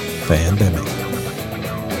Football Fandemic.